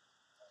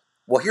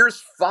 well,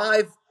 here's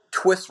 5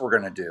 twists we're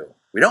going to do.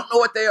 We don't know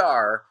what they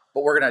are,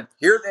 but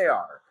here they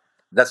are.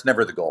 That's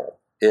never the goal.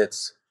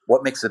 It's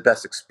what makes the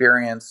best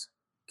experience,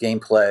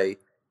 gameplay.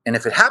 And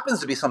if it happens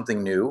to be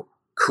something new,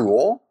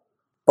 cool,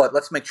 but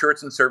let's make sure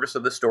it's in service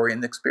of the story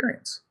and the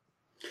experience.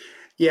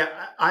 Yeah,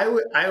 I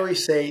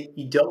always say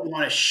you don't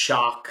want to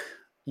shock.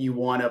 You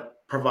want to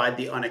provide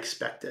the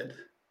unexpected.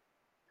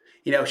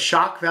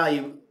 Shock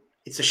value,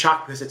 it's a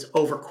shock because it's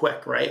over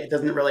quick, right? It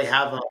doesn't really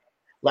have a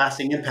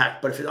lasting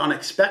impact. But if it's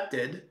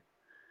unexpected,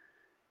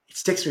 it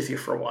sticks with you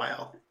for a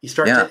while. You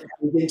start to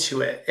move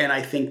into it. And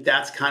I think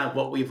that's kind of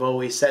what we've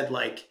always said,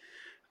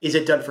 is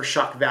it done for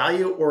shock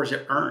value or is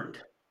it earned?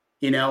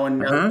 And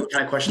those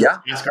kind of questions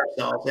to ask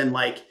ourselves. And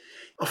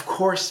of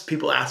course,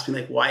 people ask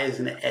me, why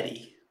isn't it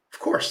Eddie? Of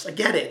course, I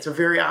get it. It's a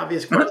very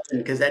obvious question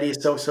because Eddie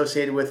is so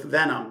associated with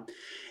Venom.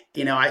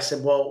 I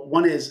said, well,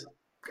 one is,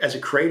 as a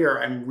creator,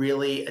 I'm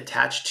really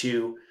attached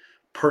to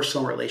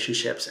personal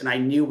relationships. And I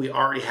knew we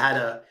already had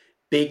a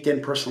baked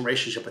in personal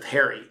relationship with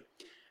Harry.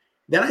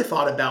 Then I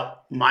thought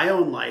about my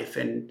own life,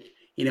 and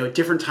at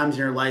different times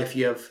in your life,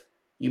 you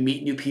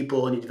meet new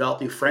people and you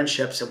develop new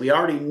friendships. And we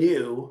already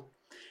knew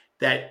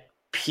that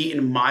Pete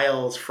and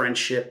Miles'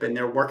 friendship and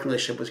their working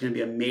relationship was going to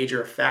be a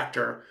major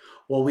factor.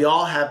 Well, we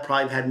all have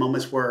probably had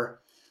moments where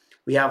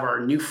we have our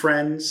new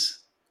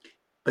friends,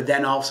 but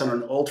then all of a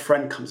sudden an old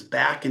friend comes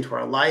back into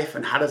our life,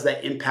 and how does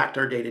that impact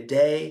our day to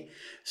day?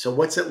 So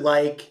what's it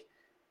like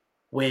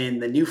when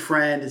the new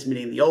friend is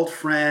meeting the old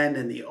friend,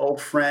 and the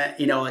old friend,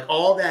 like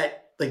all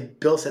that, like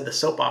Bill said, the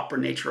soap opera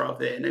nature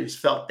of it. And I just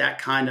felt that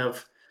kind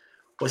of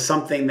was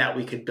something that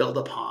we could build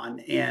upon.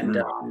 And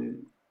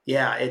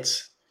yeah,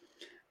 it's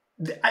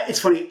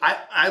funny.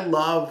 I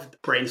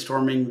loved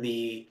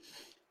brainstorming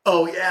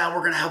oh yeah,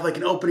 we're going to have like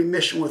an opening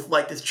mission with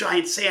like this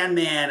giant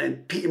Sandman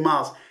and Pete and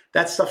Miles.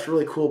 That stuff's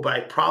really cool, but I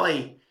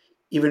probably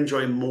even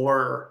enjoy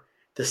more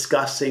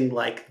discussing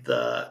like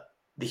the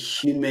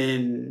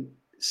human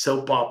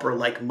soap opera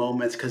like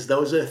moments, because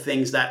those are the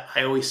things that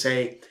I always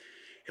say,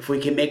 if we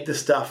can make the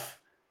stuff,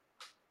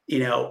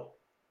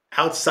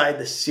 outside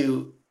the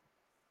suit,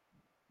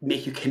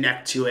 make you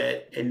connect to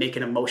it and make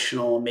it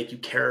emotional and make you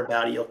care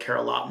about it, you'll care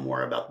a lot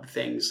more about the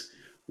things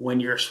when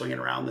you're swinging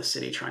around the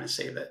city trying to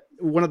save it.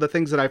 One of the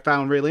things that I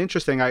found really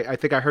interesting, I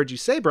think I heard you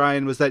say,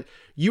 Bryan, was that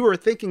you were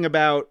thinking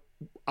about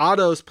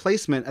Otto's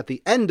placement at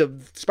the end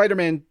of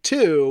Spider-Man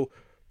 2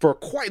 for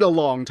quite a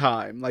long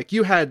time. Like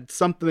you had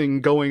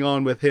something going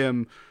on with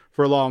him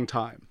for a long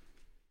time.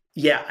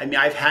 Yeah, I mean,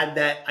 I've had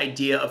that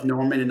idea of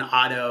Norman and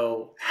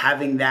Otto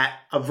having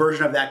a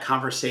version of that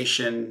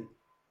conversation.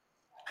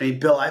 I mean,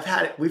 Bill,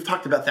 we've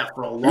talked about that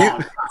for a long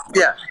time.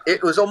 Yeah,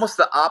 it was almost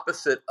the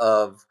opposite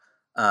of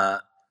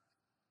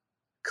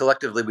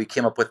collectively we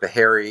came up with the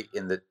Harry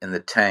in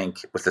the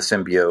tank with the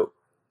symbiote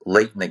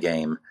late in the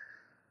game.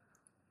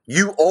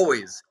 You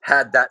always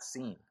had that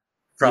scene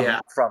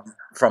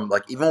from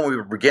like, even when we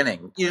were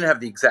beginning, you didn't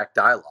have the exact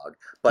dialogue,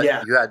 but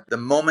you had the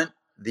moment,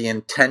 the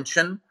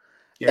intention.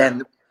 Yeah.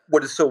 And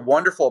what is so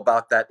wonderful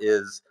about that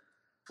is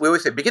we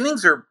always say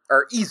beginnings are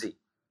easy,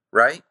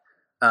 right?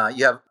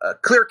 You have a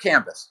clear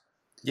canvas.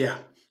 Yeah.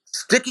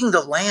 Sticking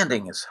the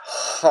landing is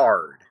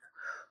hard.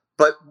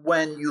 But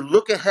when you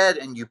look ahead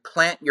and you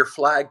plant your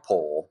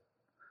flagpole,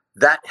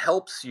 that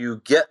helps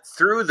you get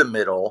through the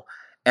middle,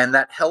 and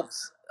that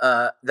helps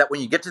that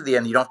when you get to the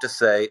end, you don't have to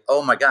say,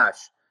 oh my gosh,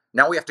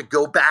 now we have to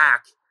go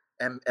back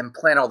and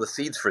plant all the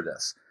seeds for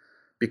this.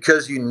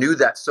 Because you knew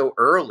that so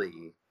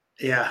early,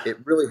 it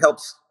really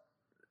helps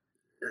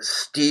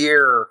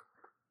steer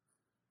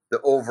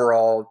the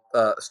overall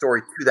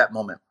story to that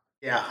moment.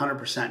 Yeah,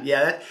 100%.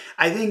 Yeah,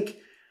 I think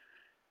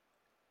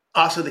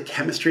also the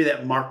chemistry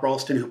that Mark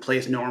Rolston, who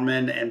plays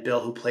Norman, and Bill,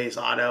 who plays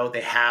Otto,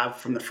 they have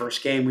from the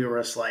first game, we were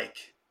just like,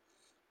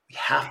 we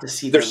have to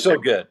see them. They're so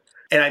good.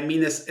 And I mean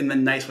this in the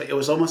nice way. It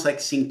was almost like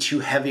seeing two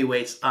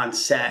heavyweights on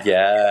set.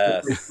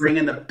 Yes.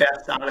 Bringing the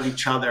best out of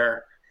each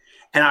other.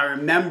 And I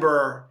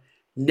remember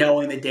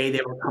knowing the day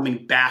they were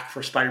coming back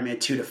for Spider-Man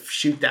 2 to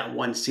shoot that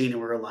one scene,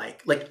 and we were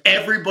like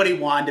everybody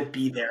wanted to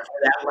be there for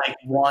that like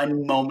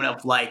one moment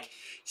of like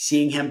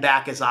seeing him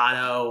back as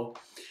Otto,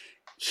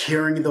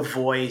 hearing the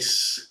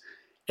voice,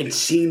 and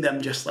seeing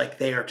them just like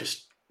they are,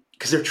 just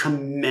because they're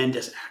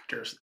tremendous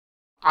actors.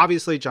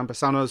 Obviously, John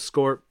Pisano's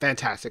score,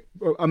 fantastic,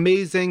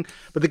 amazing.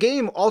 But the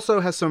game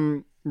also has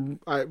some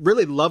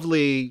really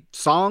lovely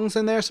songs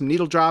in there, some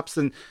needle drops.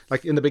 And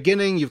like in the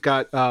beginning, you've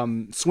got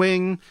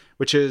Swing,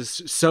 which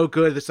is so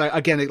good. It's like,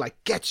 again, it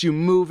like gets you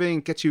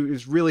moving,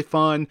 is really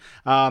fun.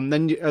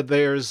 Then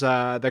there's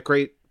that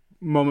great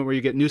moment where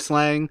you get New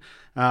Slang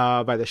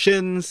by the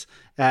Shins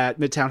at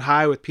Midtown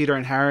High with Peter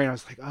and Harry. And I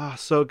was like, oh,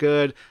 so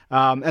good.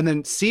 And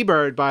then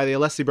Seabird by the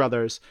Alessi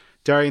Brothers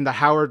during the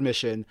Howard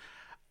mission.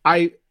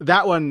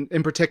 That one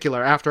in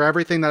particular, after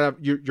everything that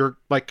you're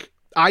like,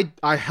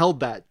 I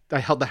held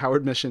the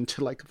Howard mission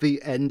to like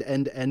the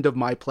end of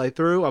my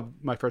playthrough, of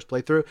my first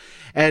playthrough.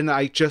 And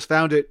I just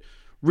found it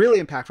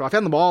really impactful. I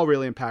found them all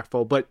really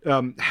impactful, but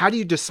how do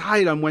you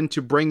decide on when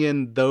to bring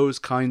in those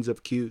kinds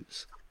of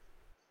cues?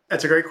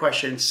 That's a great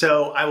question.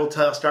 So I will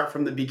start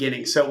from the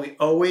beginning. So we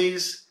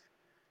always,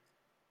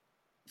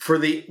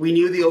 we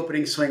knew the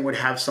opening swing would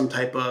have some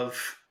type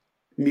of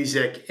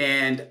music.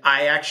 And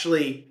I'll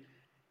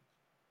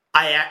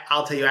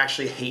tell you, I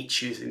actually hate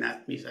choosing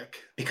that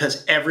music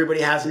because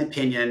everybody has an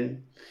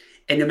opinion,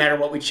 and no matter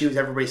what we choose,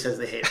 everybody says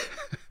they hate it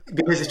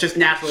because it's just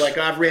natural. Like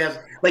everybody has,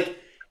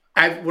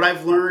 what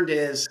I've learned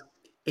is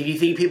if you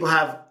think people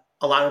have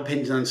a lot of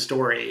opinions on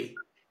story,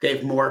 they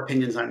have more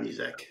opinions on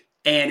music,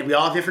 and we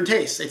all have different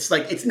tastes. It's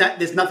like,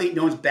 there's nothing,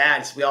 no one's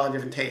bad. So we all have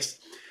different tastes.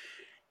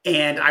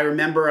 And I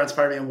remember on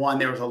Spider-Man 1,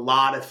 there was a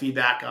lot of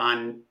feedback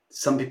on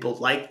some people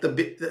liked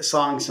the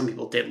song, some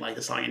people didn't like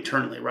the song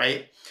internally,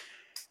 right?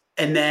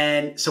 And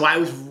then, so I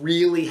was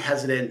really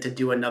hesitant to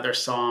do another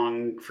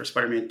song for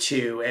Spider-Man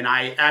 2. And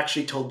I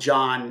actually told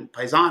John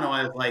Pisano,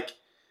 I was like,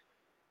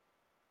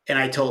 and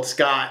I told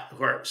Scott,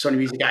 who are Sony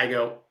Music guy, I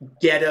go,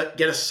 get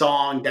a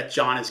song that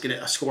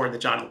a score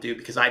that John will do,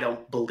 because I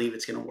don't believe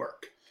it's going to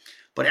work.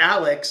 But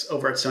Alex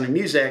over at Sony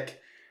Music,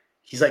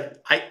 he's like,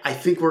 I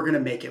think we're going to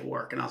make it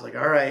work. And I was like,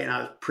 all right. And I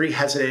was pretty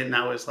hesitant. And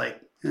I was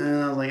like,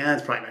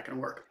 it's probably not going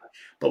to work.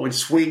 But when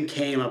Swing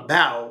came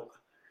about,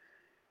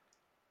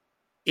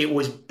 it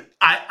was,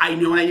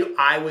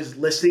 I was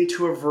listening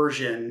to a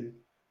version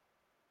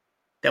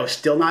that was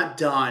still not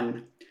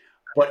done.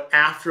 But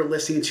after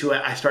listening to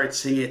it, I started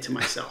singing it to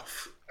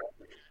myself.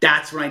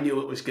 That's when I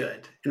knew it was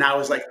good. And I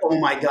was like, oh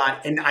my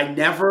God. And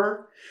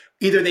either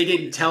they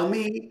didn't tell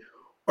me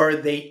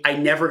or I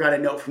never got a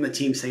note from the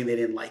team saying they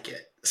didn't like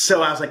it.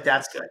 So I was like,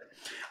 that's good.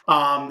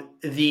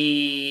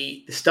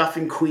 The stuff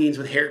in Queens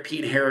with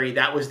Pete and Harry,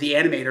 that was the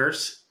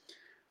animators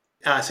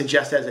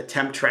suggested as a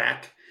temp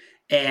track,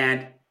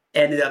 and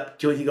ended up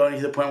going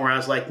to the point where I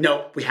was like,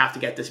 nope, we have to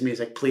get this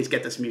music. Please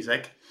get this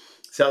music.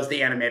 So that was the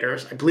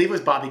animators. I believe it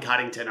was Bobby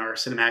Coddington, our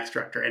cinematics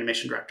director,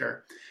 animation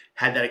director,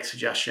 had that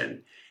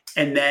suggestion.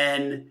 And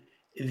then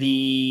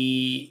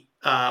the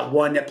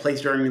one that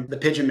plays during the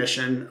Pigeon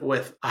Mission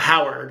with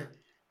Howard,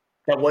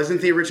 that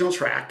wasn't the original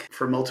track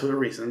for multiple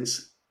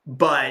reasons,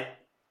 but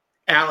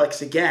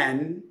Alex,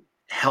 again,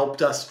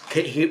 helped us.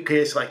 He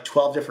gave us like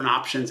 12 different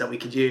options that we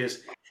could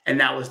use,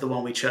 and that was the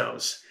one we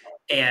chose.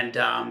 And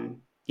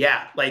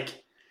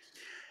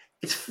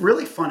it's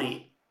really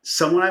funny.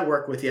 Someone I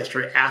worked with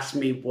yesterday asked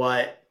me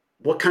what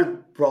kind of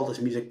role does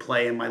music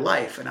play in my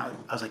life? And I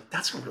was like,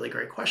 that's a really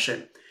great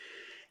question.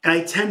 And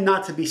I tend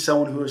not to be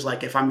someone who is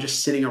like, if I'm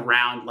just sitting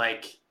around,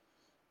 like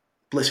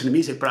listening to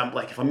music, but I'm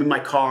like, if I'm in my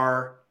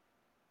car,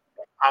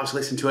 I was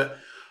listening to it,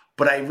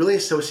 but I really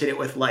associate it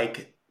with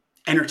like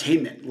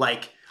entertainment,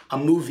 like a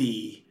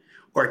movie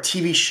or a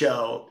TV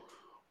show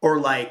or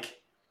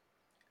like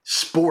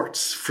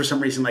sports for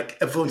some reason.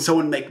 Like when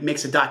someone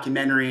makes a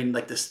documentary and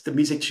like the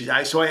music,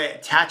 so I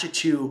attach it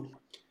to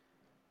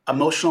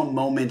emotional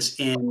moments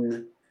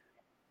in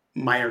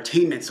my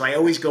entertainment. So I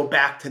always go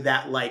back to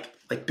that, like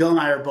Bill and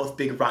I are both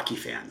big Rocky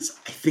fans.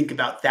 I think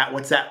about that.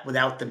 What's that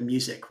without the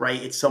music,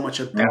 right? It's so much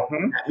about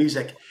that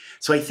music.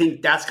 So I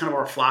think that's kind of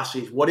our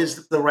philosophy. What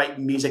is the right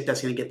music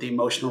that's going to get the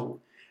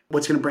emotional,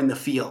 what's going to bring the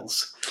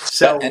feels?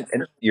 So,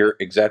 and you're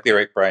exactly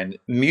right, Bryan.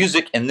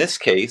 Music in this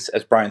case,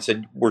 as Bryan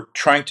said, we're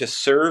trying to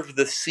serve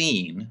the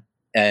scene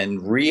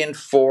and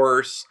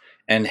reinforce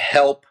and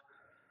help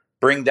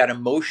bring that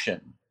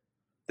emotion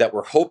that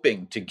we're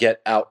hoping to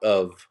get out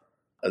of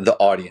the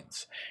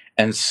audience.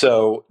 And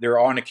so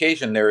on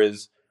occasion there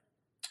is,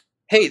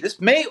 hey,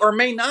 this may or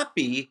may not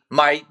be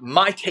my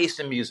taste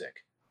in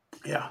music.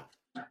 Yeah.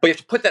 But you have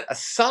to put that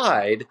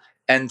aside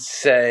and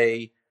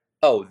say,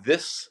 oh,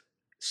 this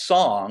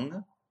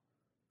song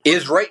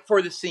is right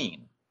for the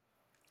scene.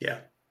 Yeah.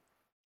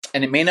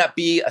 And it may not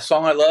be a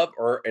song I love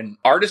or an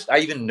artist I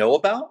even know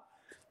about.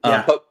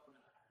 But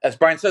as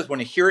Bryan says, when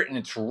you hear it and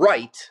it's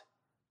right,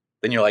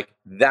 then you're like,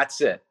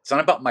 that's it. It's not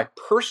about my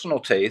personal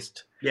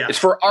taste. Yeah. It's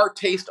for our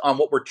taste on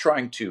what we're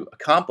trying to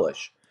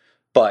accomplish.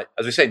 But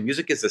as we say,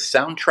 music is the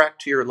soundtrack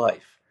to your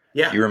life.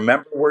 Yeah. You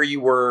remember where you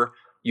were,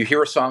 you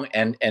hear a song,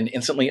 and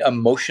instantly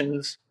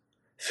emotions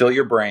fill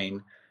your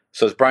brain.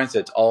 So as Bryan said,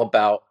 it's all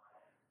about,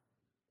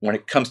 when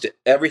it comes to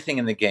everything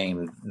in the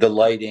game, the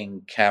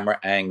lighting, camera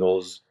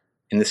angles,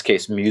 in this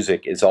case,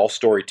 music, is all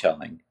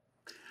storytelling.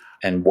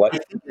 And what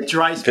it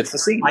drives fits the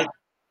scene.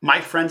 My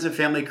friends and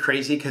family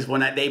crazy because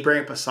when they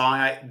bring up a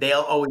song,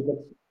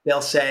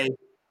 they'll say,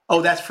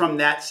 "Oh, that's from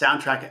that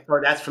soundtrack,"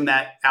 or "That's from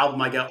that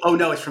album." I go, "Oh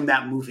no, it's from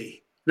that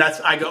movie."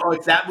 I go, "Oh,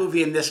 it's that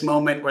movie in this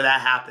moment where that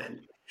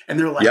happened," and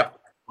they're like, Yep.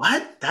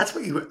 "What? That's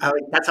what you?"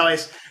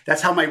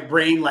 That's how my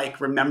brain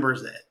like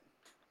remembers it.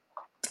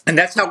 And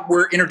that's how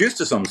we're introduced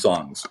to some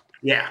songs.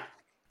 Yeah.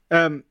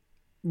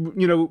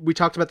 We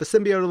talked about the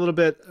symbiote a little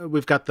bit.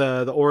 We've got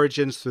the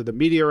origins through the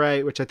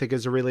meteorite, which I think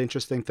is a really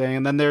interesting thing.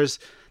 And then there's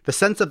the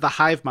sense of the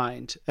hive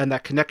mind and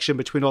that connection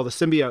between all the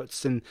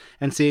symbiotes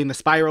and seeing the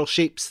spiral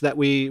shapes that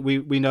we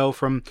know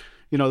from,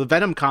 the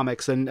Venom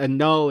comics and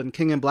Null and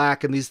King in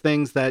Black and these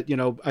things that,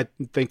 I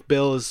think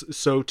Bill is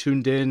so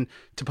tuned in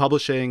to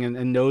publishing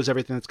and knows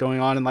everything that's going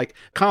on in like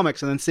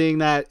comics. And then seeing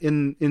that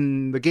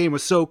in the game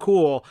was so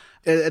cool.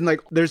 And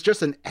like, there's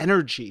just an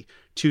energy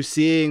to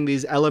seeing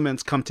these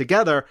elements come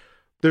together.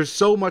 There's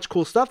so much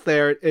cool stuff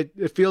there.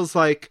 It feels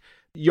like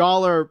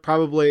y'all are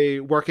probably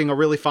working a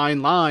really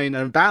fine line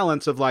and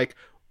balance of like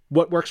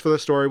what works for the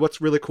story,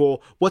 what's really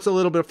cool, what's a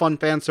little bit of fun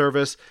fan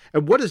service,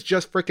 and what is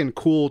just freaking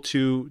cool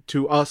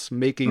to us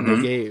making the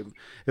game.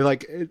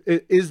 Like,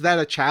 is that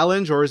a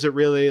challenge, or is it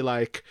really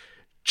like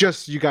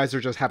just you guys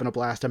are just having a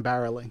blast and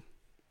barreling?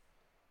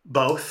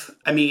 Both.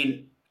 I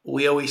mean,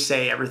 we always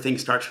say everything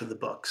starts with the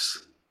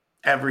books.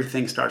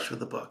 Everything starts with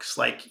the books.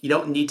 Like, you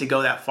don't need to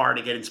go that far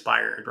to get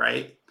inspired,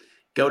 right?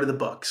 Go to the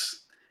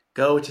books.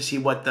 Go to see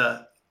what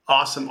the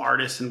awesome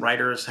artists and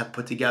writers have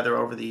put together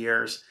over the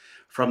years,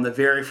 from the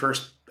very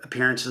first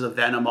appearances of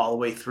Venom all the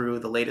way through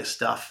the latest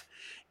stuff.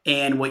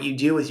 And what you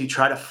do is you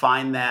try to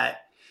find that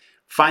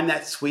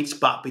sweet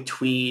spot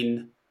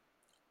between,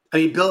 I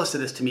mean, Bill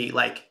said this to me,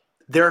 like,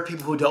 there are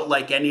people who don't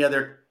like any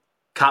other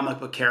comic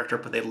book character,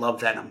 but they love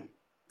Venom.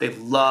 They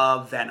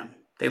love Venom.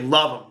 They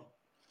love him.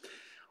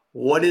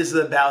 what is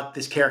it about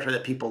this character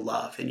that people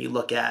love? And you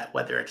look at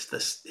whether it's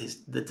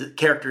the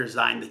character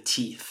design, the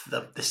teeth,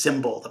 the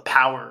symbol, the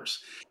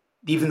powers,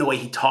 even the way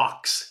he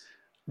talks.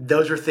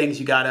 Those are things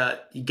you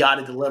gotta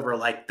deliver.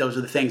 Like those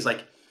are the things.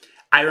 Like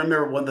I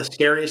remember one of the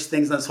scariest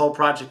things in this whole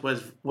project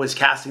was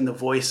casting the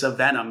voice of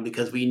Venom,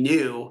 because we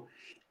knew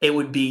it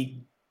would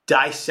be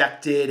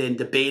dissected and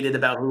debated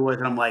about who it was.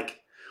 And I'm like,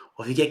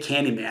 well, if you get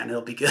Candyman,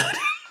 it'll be good.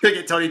 If you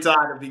get Tony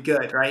Todd, it'll be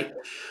good, right?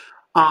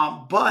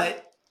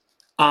 But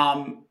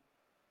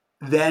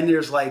then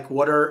there's like,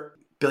 what are,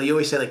 Bill, you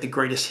always say like the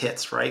greatest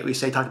hits, right? We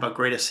talk about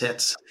greatest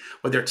hits,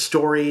 whether it's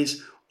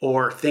stories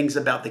or things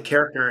about the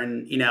character.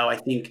 And, you know, I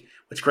think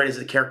what's great is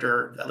the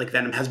character like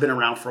Venom has been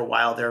around for a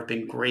while. There have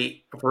been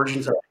great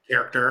versions of the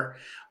character.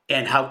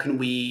 And how can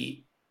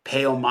we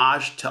pay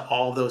homage to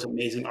all those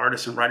amazing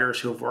artists and writers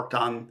who have worked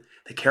on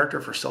the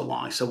character for so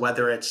long? So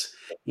whether it's,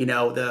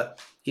 the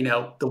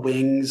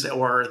wings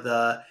or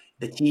the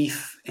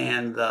teeth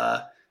and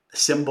the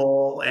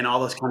symbol and all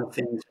those kind of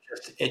things,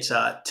 it's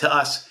to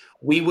us,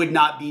 we would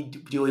not be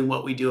doing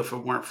what we do if it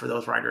weren't for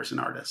those writers and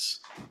artists.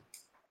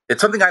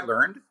 It's something I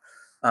learned.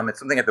 It's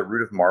something at the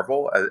root of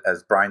Marvel,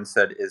 as Bryan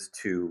said, is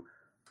to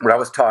what I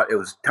was taught. It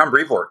was Tom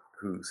Brevoort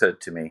who said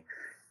it to me,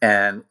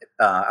 and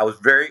I was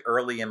very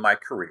early in my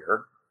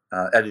career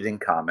editing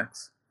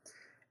comics.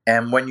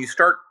 And when you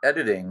start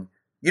editing,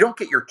 you don't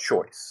get your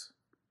choice.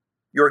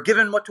 You're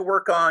given what to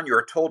work on.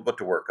 You're told what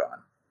to work on,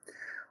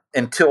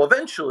 until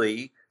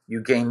eventually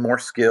you gain more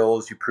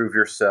skills, you prove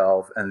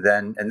yourself, and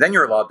then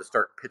you're allowed to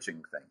start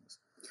pitching things.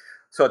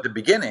 So at the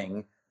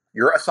beginning,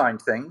 you're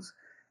assigned things,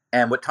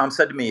 and what Tom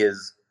said to me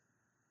is,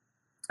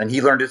 and he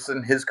learned this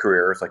in his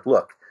career, it's like,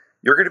 look,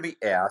 you're going to be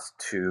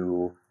asked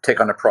to take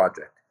on a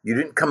project. You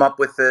didn't come up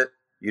with it,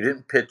 you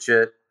didn't pitch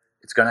it,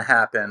 it's going to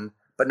happen,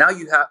 but now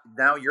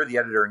you're the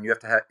editor, and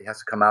it has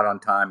to come out on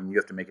time, and you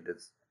have to make it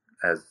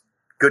as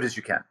good as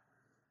you can.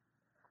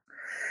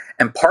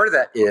 And part of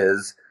that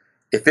is,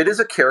 if it is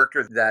a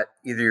character that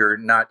either you're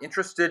not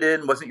interested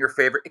in, wasn't your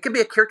favorite, it can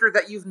be a character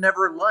that you've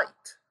never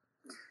liked.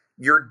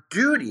 Your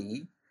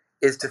duty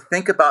is to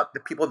think about the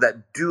people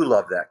that do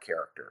love that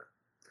character.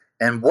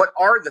 And what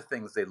are the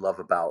things they love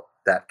about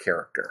that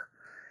character?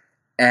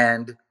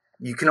 And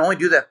you can only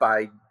do that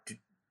by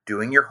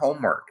doing your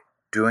homework,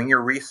 doing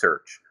your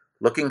research,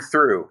 looking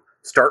through,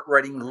 start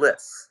writing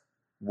lists.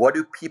 What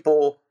do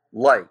people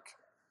like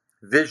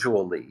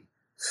visually?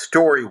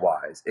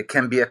 Story-wise, it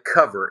can be a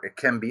cover, it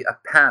can be a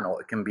panel,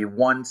 it can be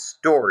one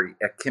story,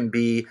 it can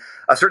be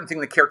a certain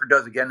thing the character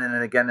does again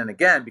and again and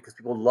again because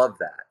people love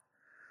that.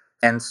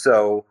 And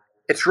so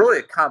it's really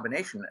a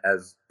combination,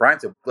 as Bryan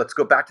said. Let's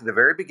go back to the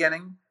very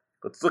beginning,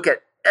 let's look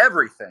at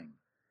everything,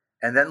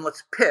 and then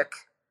let's pick,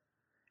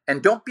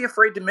 and don't be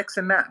afraid to mix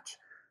and match.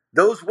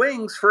 Those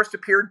wings first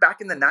appeared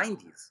back in the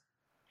 90s.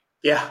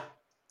 Yeah.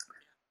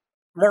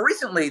 More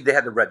recently, they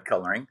had the red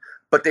coloring,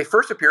 but they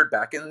first appeared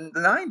back in the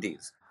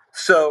 90s.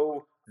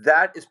 So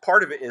that is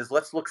part of it, is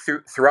let's look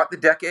throughout the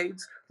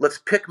decades. Let's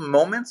pick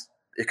moments.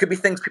 It could be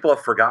things people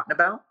have forgotten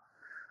about.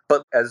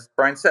 But as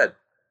Bryan said,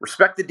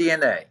 respect the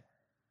DNA.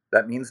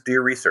 That means do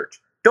your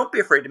research. Don't be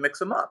afraid to mix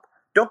them up.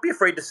 Don't be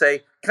afraid to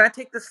say, can I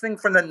take this thing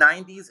from the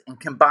 90s and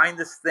combine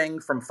this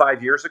thing from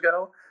 5 years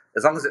ago?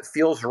 As long as it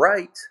feels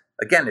right.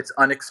 Again, it's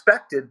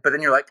unexpected, but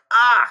then you're like,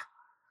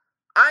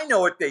 I know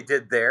what they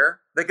did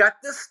there. They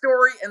got this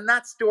story and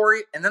that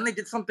story, and then they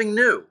did something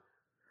new.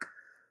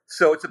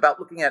 So it's about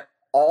looking at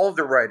all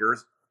the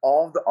writers,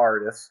 all the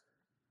artists,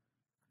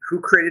 who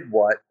created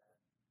what,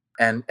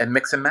 and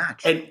mix and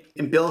match.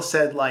 And Bill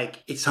said,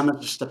 like, it's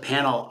something just a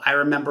panel. I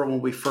remember when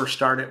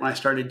I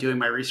started doing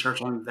my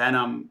research on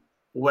Venom,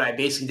 what I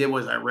basically did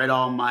was I read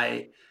all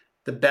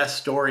the best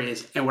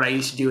stories, and what I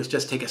used to do is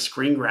just take a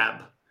screen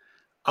grab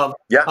of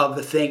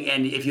the thing.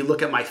 And if you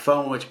look at my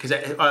phone, because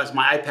it was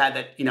my iPad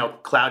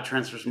that, cloud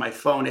transfers my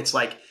phone, it's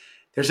like,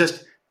 there's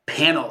just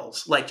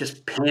panels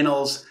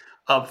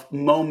of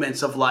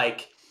moments of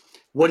like,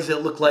 what does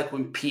it look like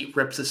when Pete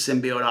rips the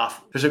symbiote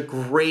off? There's a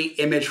great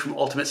image from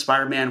Ultimate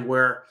Spider-Man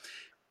where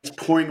it's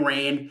pouring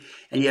rain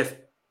and you have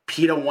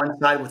Pete on one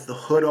side with the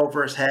hood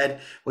over his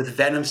head, with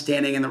Venom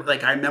standing in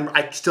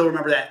I still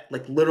remember that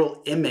like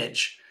little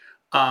image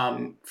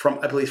from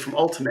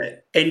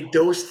Ultimate. And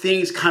those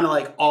things kind of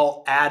like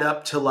all add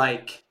up to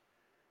like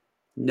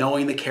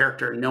knowing the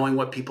character, knowing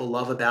what people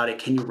love about it.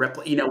 Can you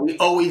replicate? We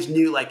always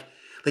knew like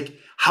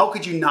how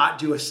could you not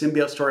do a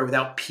symbiote story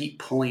without Pete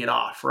pulling it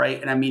off, right?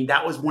 And I mean,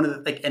 that was one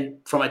of the and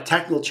from a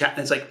technical chat,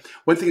 it's like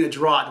one thing to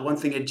draw it, one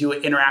thing to do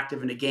it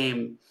interactive in a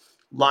game,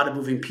 a lot of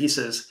moving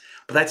pieces.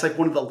 But that's like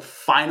one of the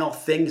final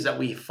things that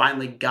we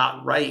finally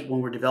got right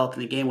when we're developing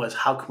the game, was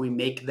how can we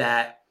make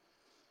that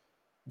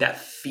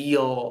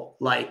feel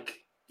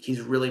like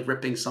he's really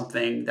ripping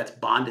something that's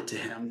bonded to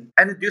him.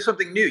 And to do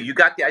something new. You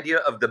got the idea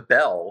of the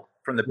bell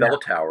from the bell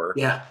tower.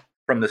 Yeah.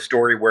 From the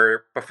story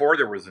where before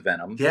there was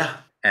Venom. Yeah.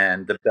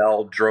 And the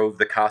bell drove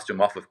the costume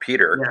off of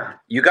Peter. Yeah.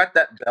 You got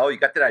that bell, you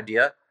got that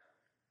idea.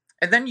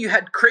 And then you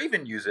had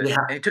Craven use it. Yeah.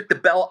 And he took the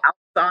bell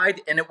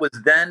outside, and it was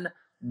then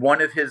one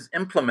of his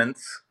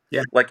implements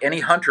Yeah. Like any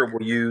hunter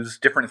will use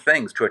different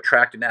things to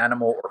attract an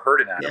animal or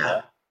hurt an animal.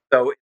 Yeah.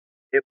 So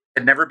it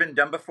had never been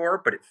done before,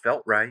 but it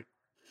felt right.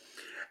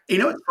 You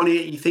know, it's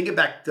funny. You think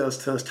back to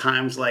those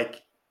times,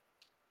 like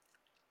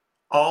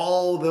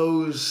all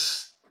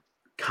those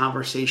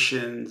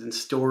conversations and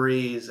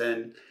stories,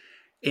 and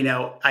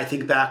I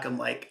think back. I'm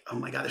like, oh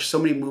my god, there's so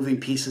many moving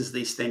pieces of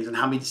these things, and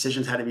how many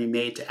decisions had to be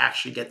made to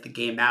actually get the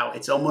game out.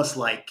 It's almost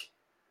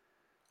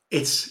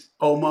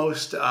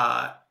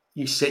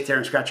you sit there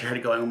and scratch your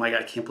head going, oh my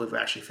god, I can't believe we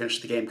actually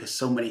finished the game, because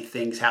so many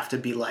things have to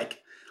be like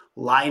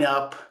line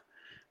up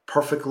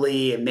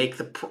perfectly and make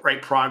the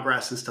right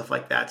progress and stuff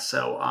like that.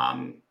 So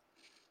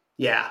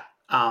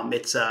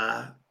it's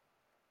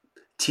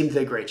team did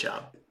a great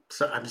job.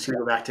 So I'm just gonna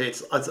go back to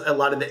it's a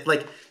lot of it.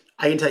 Like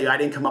I can tell you, I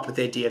didn't come up with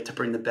the idea to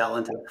bring the bell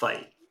into the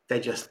fight.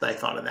 I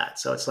thought of that.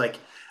 So it's like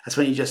that's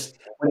when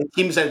when a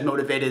team's as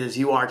motivated as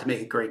you are to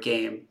make a great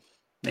game,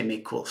 they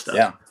make cool stuff.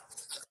 Yeah.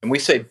 And we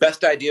say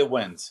best idea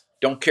wins.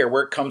 Don't care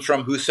where it comes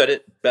from, who said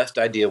it, best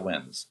idea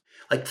wins.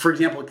 Like, for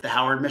example, the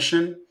Howard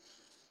mission,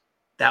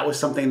 that was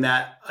something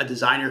that a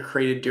designer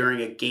created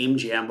during a game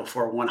jam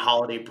before one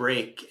holiday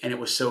break. And it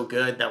was so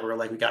good that we were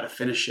like, we got to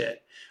finish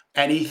it.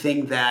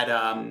 Anything that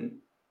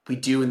we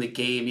do in the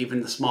game,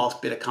 even the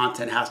smallest bit of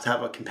content, has to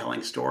have a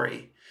compelling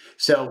story.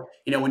 So,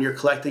 when you're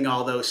collecting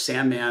all those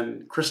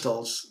Sandman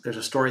crystals, there's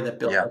a story that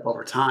builds up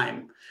over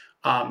time.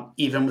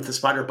 Even with the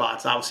spider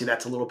bots, obviously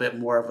that's a little bit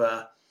more of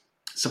a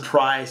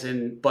surprise,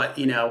 but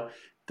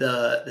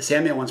the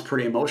Sandman one's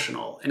pretty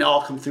emotional, and it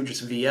all comes through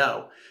just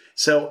VO.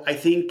 So I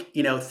think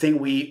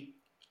we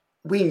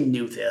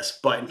knew this,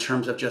 but in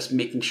terms of just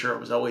making sure it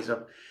was always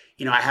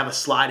I have a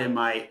slide in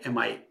my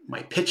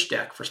pitch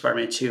deck for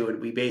Spider-Man 2,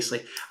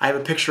 and I have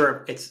a picture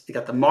of it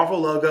got the Marvel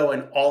logo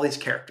and all these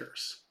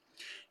characters,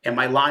 and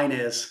my line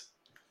is,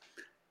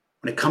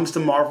 when it comes to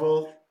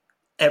Marvel,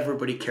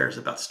 everybody cares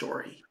about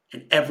story,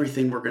 and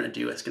everything we're going to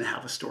do is going to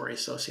have a story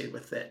associated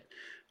with it.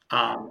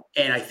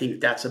 And I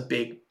think that's a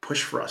big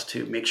push for us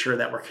to make sure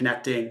that we're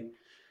connecting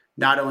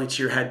not only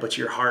to your head, but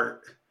to your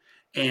heart.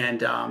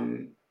 And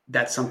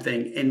that's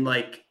something, and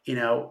I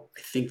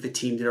think the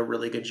team did a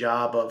really good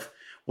job of,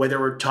 whether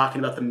we're talking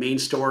about the main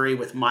story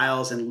with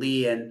Miles and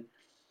Lee, and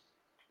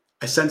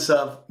a sense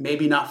of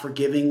maybe not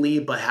forgiving Lee,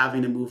 but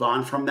having to move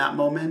on from that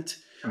moment,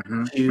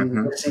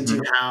 to listen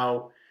to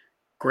how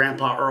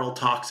Grandpa Earl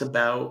talks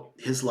about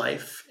his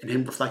life and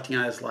him reflecting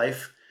on his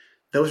life.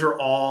 Those are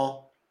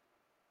all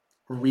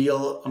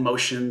real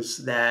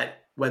emotions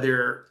that,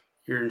 whether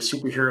you're in a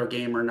superhero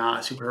game or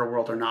not, a superhero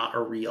world or not,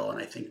 are real.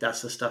 And I think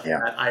that's the stuff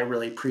that I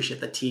really appreciate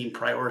the team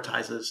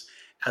prioritizes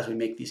as we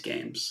make these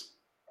games.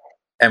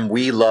 And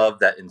we love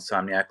that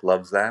Insomniac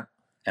loves that,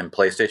 and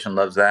PlayStation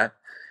loves that.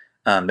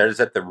 That is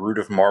at the root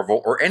of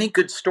Marvel or any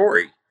good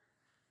story.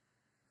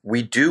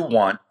 We do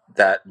want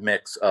that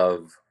mix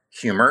of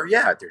humor.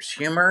 Yeah, there's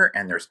humor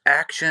and there's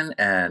action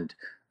and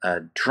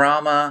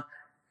drama.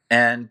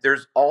 And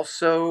there's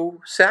also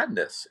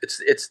sadness.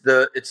 It's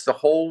the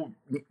whole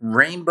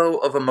rainbow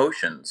of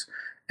emotions,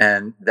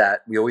 and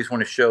that we always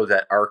want to show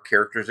that our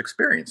characters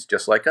experience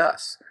just like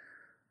us.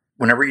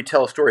 Whenever you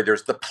tell a story,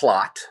 there's the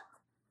plot,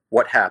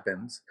 what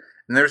happens,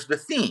 and there's the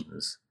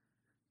themes.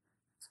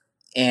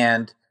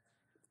 And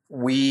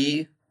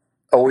we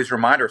always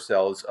remind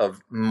ourselves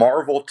of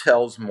Marvel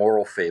tells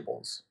moral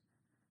fables.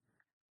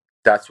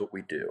 That's what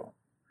we do.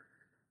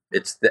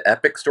 It's the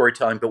epic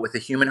storytelling, but with a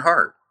human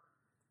heart.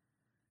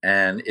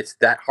 And it's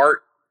that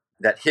heart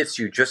that hits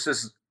you just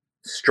as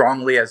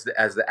strongly as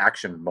the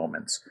action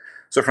moments.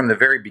 So from the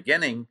very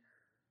beginning,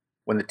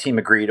 when the team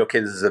agreed,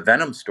 okay, this is a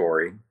Venom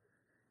story,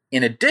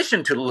 in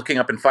addition to looking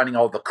up and finding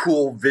all the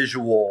cool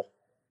visual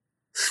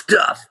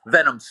stuff,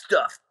 Venom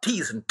stuff,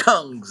 teeth and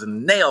tongues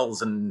and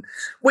nails and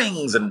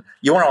wings, and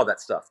you want all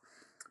that stuff.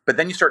 But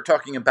then you start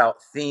talking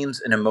about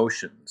themes and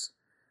emotions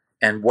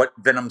and what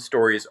Venom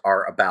stories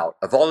are about.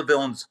 Of all the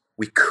villains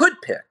we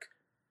could pick,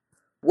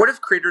 what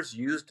if creators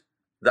used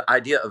the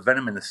idea of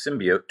Venom and the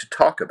symbiote to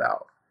talk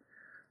about?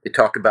 They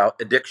talk about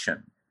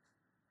addiction,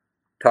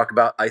 talk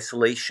about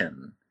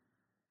isolation.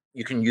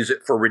 You can use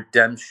it for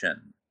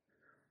redemption.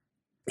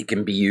 It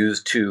can be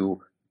used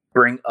to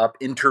bring up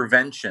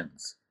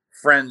interventions,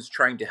 friends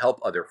trying to help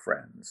other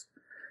friends.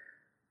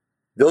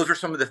 Those are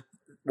some of the,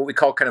 what we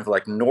call kind of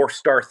like North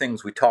Star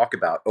things we talk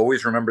about.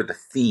 Always remember the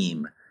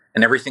theme,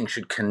 and everything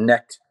should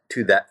connect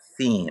to that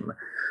theme.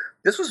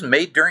 This was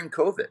made during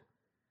COVID.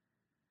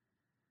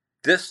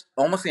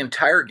 Almost the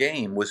entire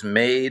game was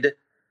made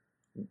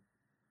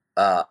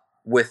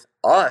with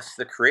us,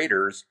 the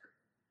creators,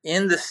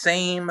 in the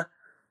same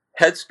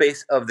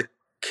headspace of the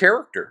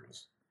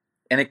characters.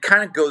 And it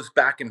kind of goes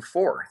back and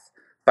forth.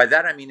 By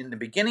that, I mean, in the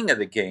beginning of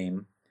the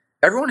game,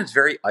 everyone is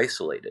very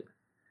isolated.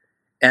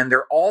 And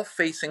they're all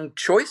facing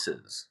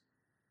choices.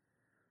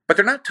 But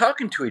they're not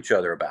talking to each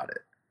other about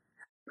it.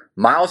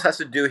 Miles has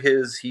to do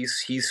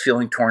he's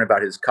feeling torn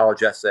about his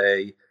college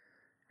essay.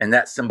 And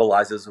that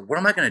symbolizes, what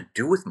am I going to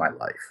do with my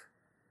life?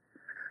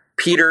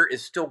 Peter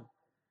is still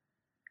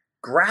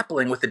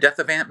grappling with the death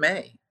of Aunt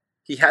May.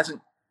 He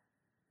hasn't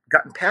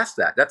gotten past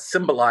that. That's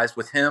symbolized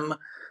with him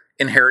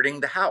inheriting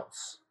the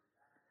house.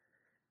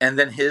 And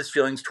then his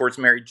feelings towards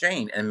Mary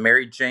Jane. And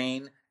Mary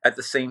Jane, at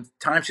the same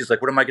time, she's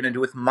like, what am I going to do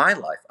with my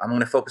life? I'm going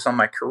to focus on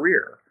my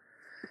career.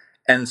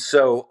 And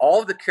so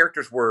all of the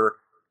characters were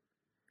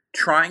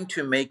trying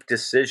to make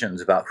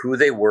decisions about who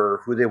they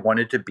were, who they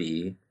wanted to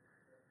be,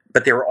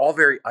 but they were all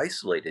very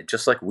isolated,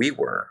 just like we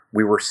were.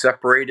 We were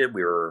separated.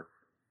 We were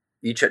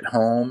each at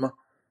home.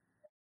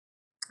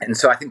 And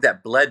so I think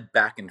that bled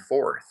back and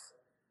forth.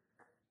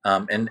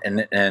 And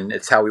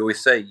it's how we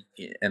always say,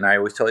 and I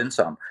always tell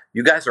Insom,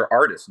 you guys are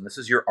artists, and this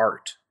is your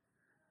art.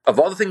 Of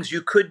all the things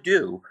you could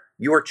do,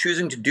 you are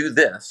choosing to do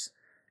this,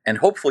 and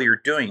hopefully you're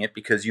doing it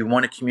because you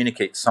want to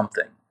communicate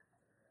something.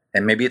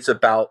 And maybe it's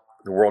about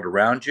the world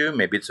around you,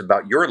 maybe it's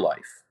about your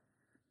life.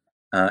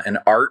 And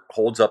art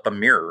holds up a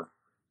mirror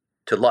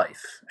to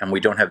life, and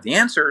we don't have the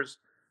answers,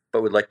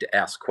 but we'd like to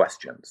ask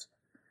questions.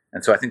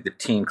 And so I think the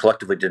team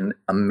collectively did an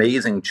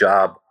amazing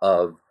job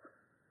of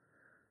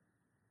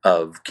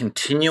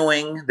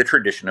continuing the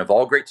tradition of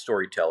all great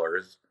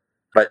storytellers.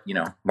 But,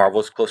 Marvel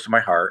is close to my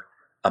heart.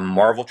 A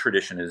Marvel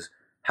tradition is,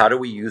 how do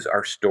we use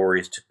our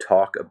stories to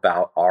talk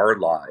about our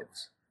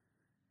lives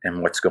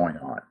and what's going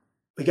on?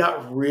 We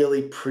got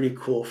really pretty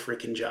cool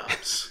freaking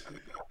jobs.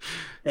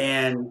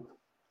 and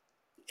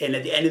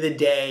at the end of the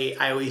day,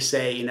 I always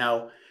say,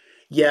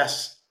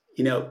 yes,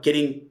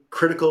 getting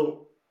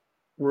critical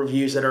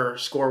reviews that are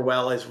score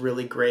well is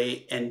really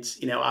great. And,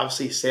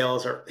 obviously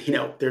sales are,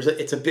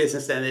 it's a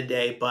business at the end of the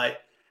day,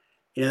 but,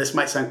 this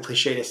might sound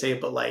cliche to say,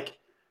 but like,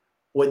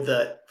 would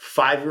the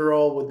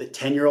 5-year-old, would the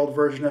 10-year-old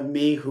version of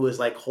me who is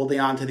like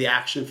holding on to the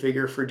action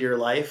figure for dear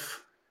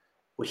life,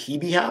 would he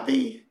be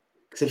happy?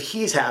 Because if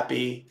he's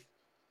happy,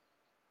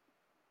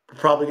 we're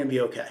probably going to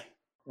be okay.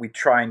 We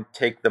try and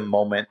take the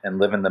moment and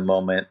live in the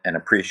moment and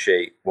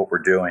appreciate what we're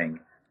doing.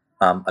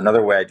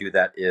 Another way I do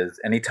that is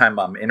anytime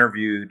I'm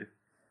interviewed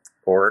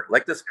or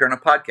like this, appear on a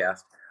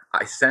podcast,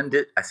 I send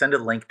a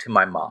link to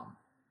my mom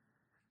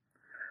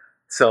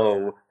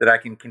so that I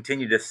can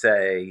continue to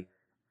say,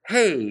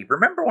 hey,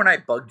 remember when I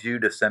bugged you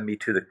to drive me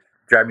to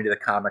the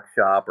comic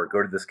shop or go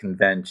to this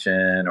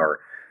convention, or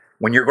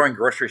when you're going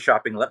grocery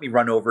shopping, let me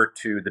run over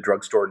to the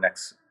drugstore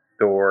next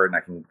door and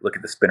I can look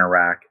at the spinner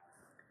rack.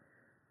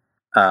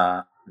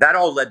 That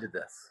all led to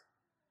this.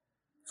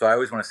 So I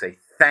always want to say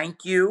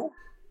thank you.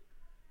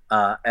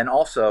 And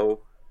also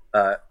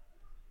to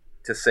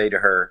say to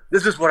her,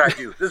 this is what I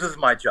do. This is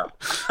my job.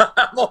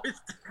 I'm always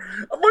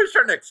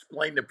trying to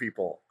explain to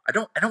people. I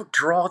don't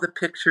draw the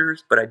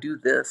pictures, but I do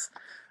this.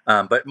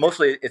 But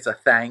mostly it's a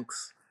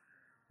thanks.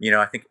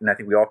 I think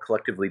we all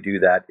collectively do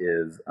that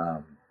is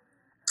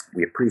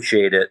we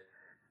appreciate it,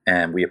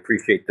 and we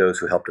appreciate those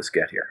who helped us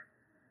get here.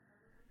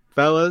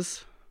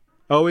 Fellas,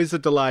 always a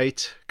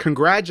delight.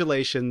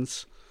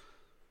 Congratulations.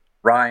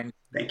 Ryan.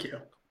 Thank you.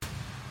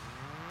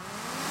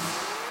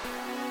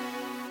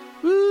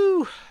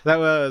 Woo! That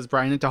was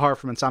Bryan Intihar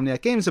from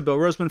Insomniac Games and Bill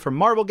Rosemann from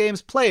Marvel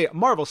Games. Play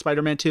Marvel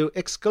Spider-Man 2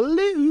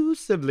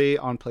 exclusively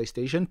on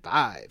PlayStation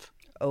 5.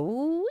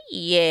 Oh,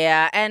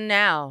 yeah. And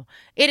now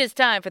it is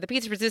time for the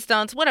Pizza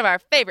Resistance, one of our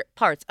favorite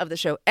parts of the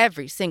show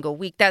every single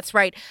week. That's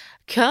right.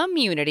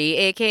 Community,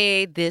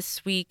 a.k.a.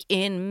 This Week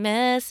in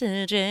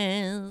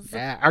Messages.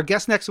 Yeah, our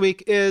guest next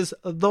week is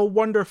the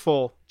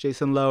wonderful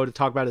Jason Lowe to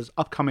talk about his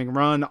upcoming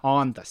run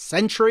on The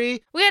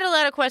Sentry. We had a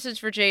lot of questions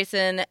for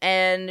Jason,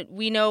 and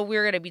we know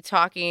we're going to be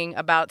talking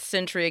about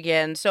Sentry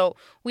again. So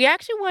we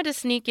actually wanted to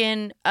sneak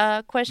in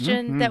a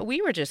question that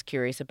we were just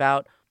curious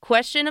about.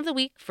 Question of the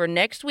week for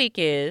next week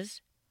is,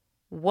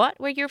 what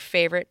were your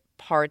favorite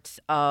parts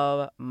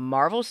of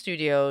Marvel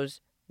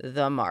Studios'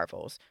 The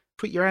Marvels?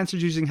 Tweet your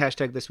answers using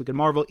hashtag This Week in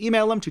Marvel.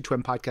 Email them to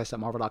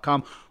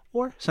twimpodcast@marvel.com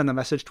or send a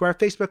message to our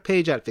Facebook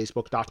page at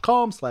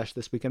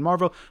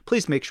facebook.com/thisweekinmarvel.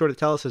 Please make sure to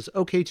tell us it's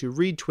okay to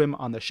read Twim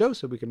on the show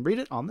so we can read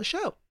it on the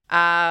show.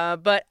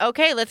 But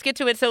okay, let's get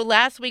to it. So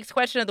last week's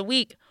question of the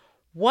week,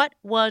 what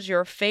was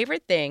your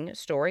favorite thing,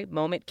 story,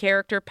 moment,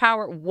 character,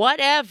 power,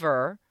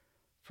 whatever,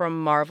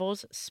 from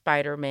Marvel's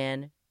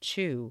Spider-Man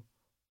 2?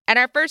 And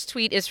our first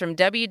tweet is from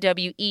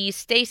WWE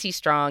Stacy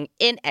Strong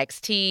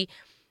NXT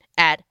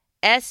at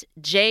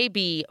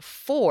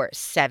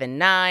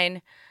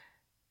SJB479.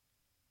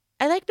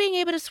 I like being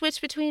able to switch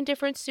between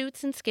different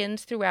suits and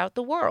skins throughout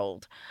the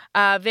world.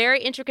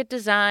 Very intricate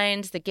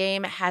designs. The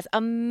game has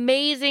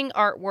amazing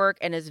artwork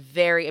and is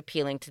very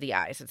appealing to the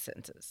eyes and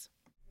senses.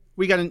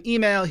 We got an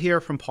email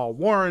here from Paul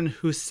Warren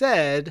who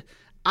said,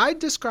 I'd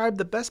describe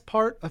the best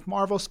part of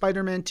Marvel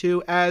Spider-Man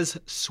 2 as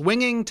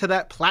swinging to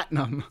that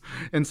platinum.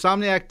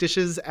 Insomniac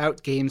dishes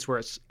out games where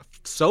it's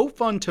so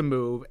fun to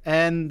move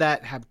and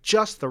that have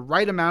just the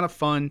right amount of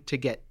fun to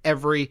get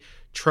every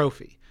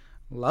trophy.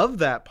 Love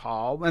that,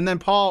 Paul. And then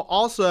Paul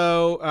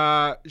also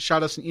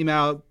shot us an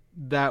email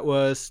that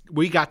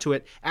we got to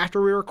it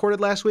after we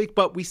recorded last week,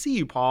 but we see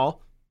you,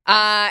 Paul.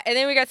 And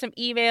then we got some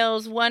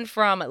emails. One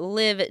from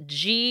Liv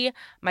G.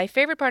 My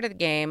favorite part of the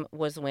game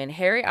was when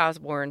Harry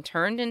Osborn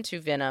turned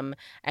into Venom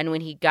and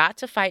when he got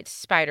to fight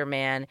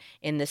Spider-Man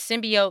in the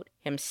symbiote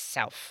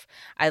himself.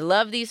 I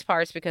love these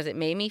parts because it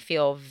made me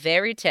feel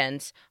very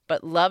tense,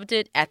 but loved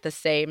it at the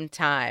same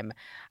time.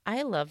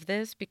 I love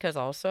this because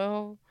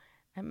also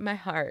my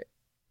heart.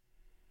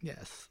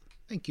 Yes.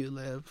 Thank you,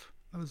 Liv.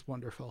 That was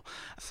wonderful.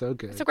 So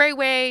good. It's a great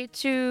way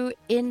to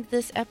end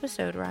this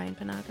episode, Ryan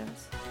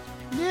Penagos.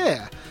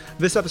 Yeah.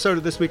 This episode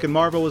of This Week in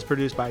Marvel was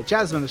produced by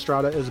Jasmine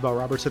Estrada, Isabel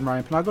Robertson,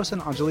 Ryan Penagos,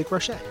 and Angelique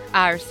Roche.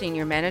 Our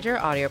senior manager,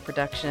 audio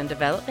production and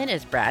development,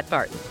 is Brad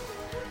Barton.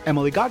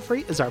 Emily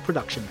Godfrey is our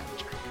production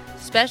manager.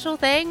 Special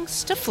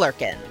thanks to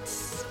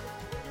Flurkins.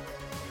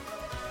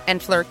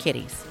 And Fleur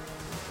Kitties.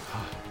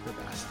 Oh, the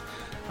best.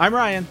 I'm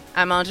Ryan.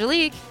 I'm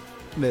Angelique.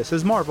 This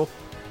is Marvel.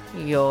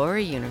 Your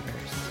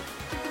universe.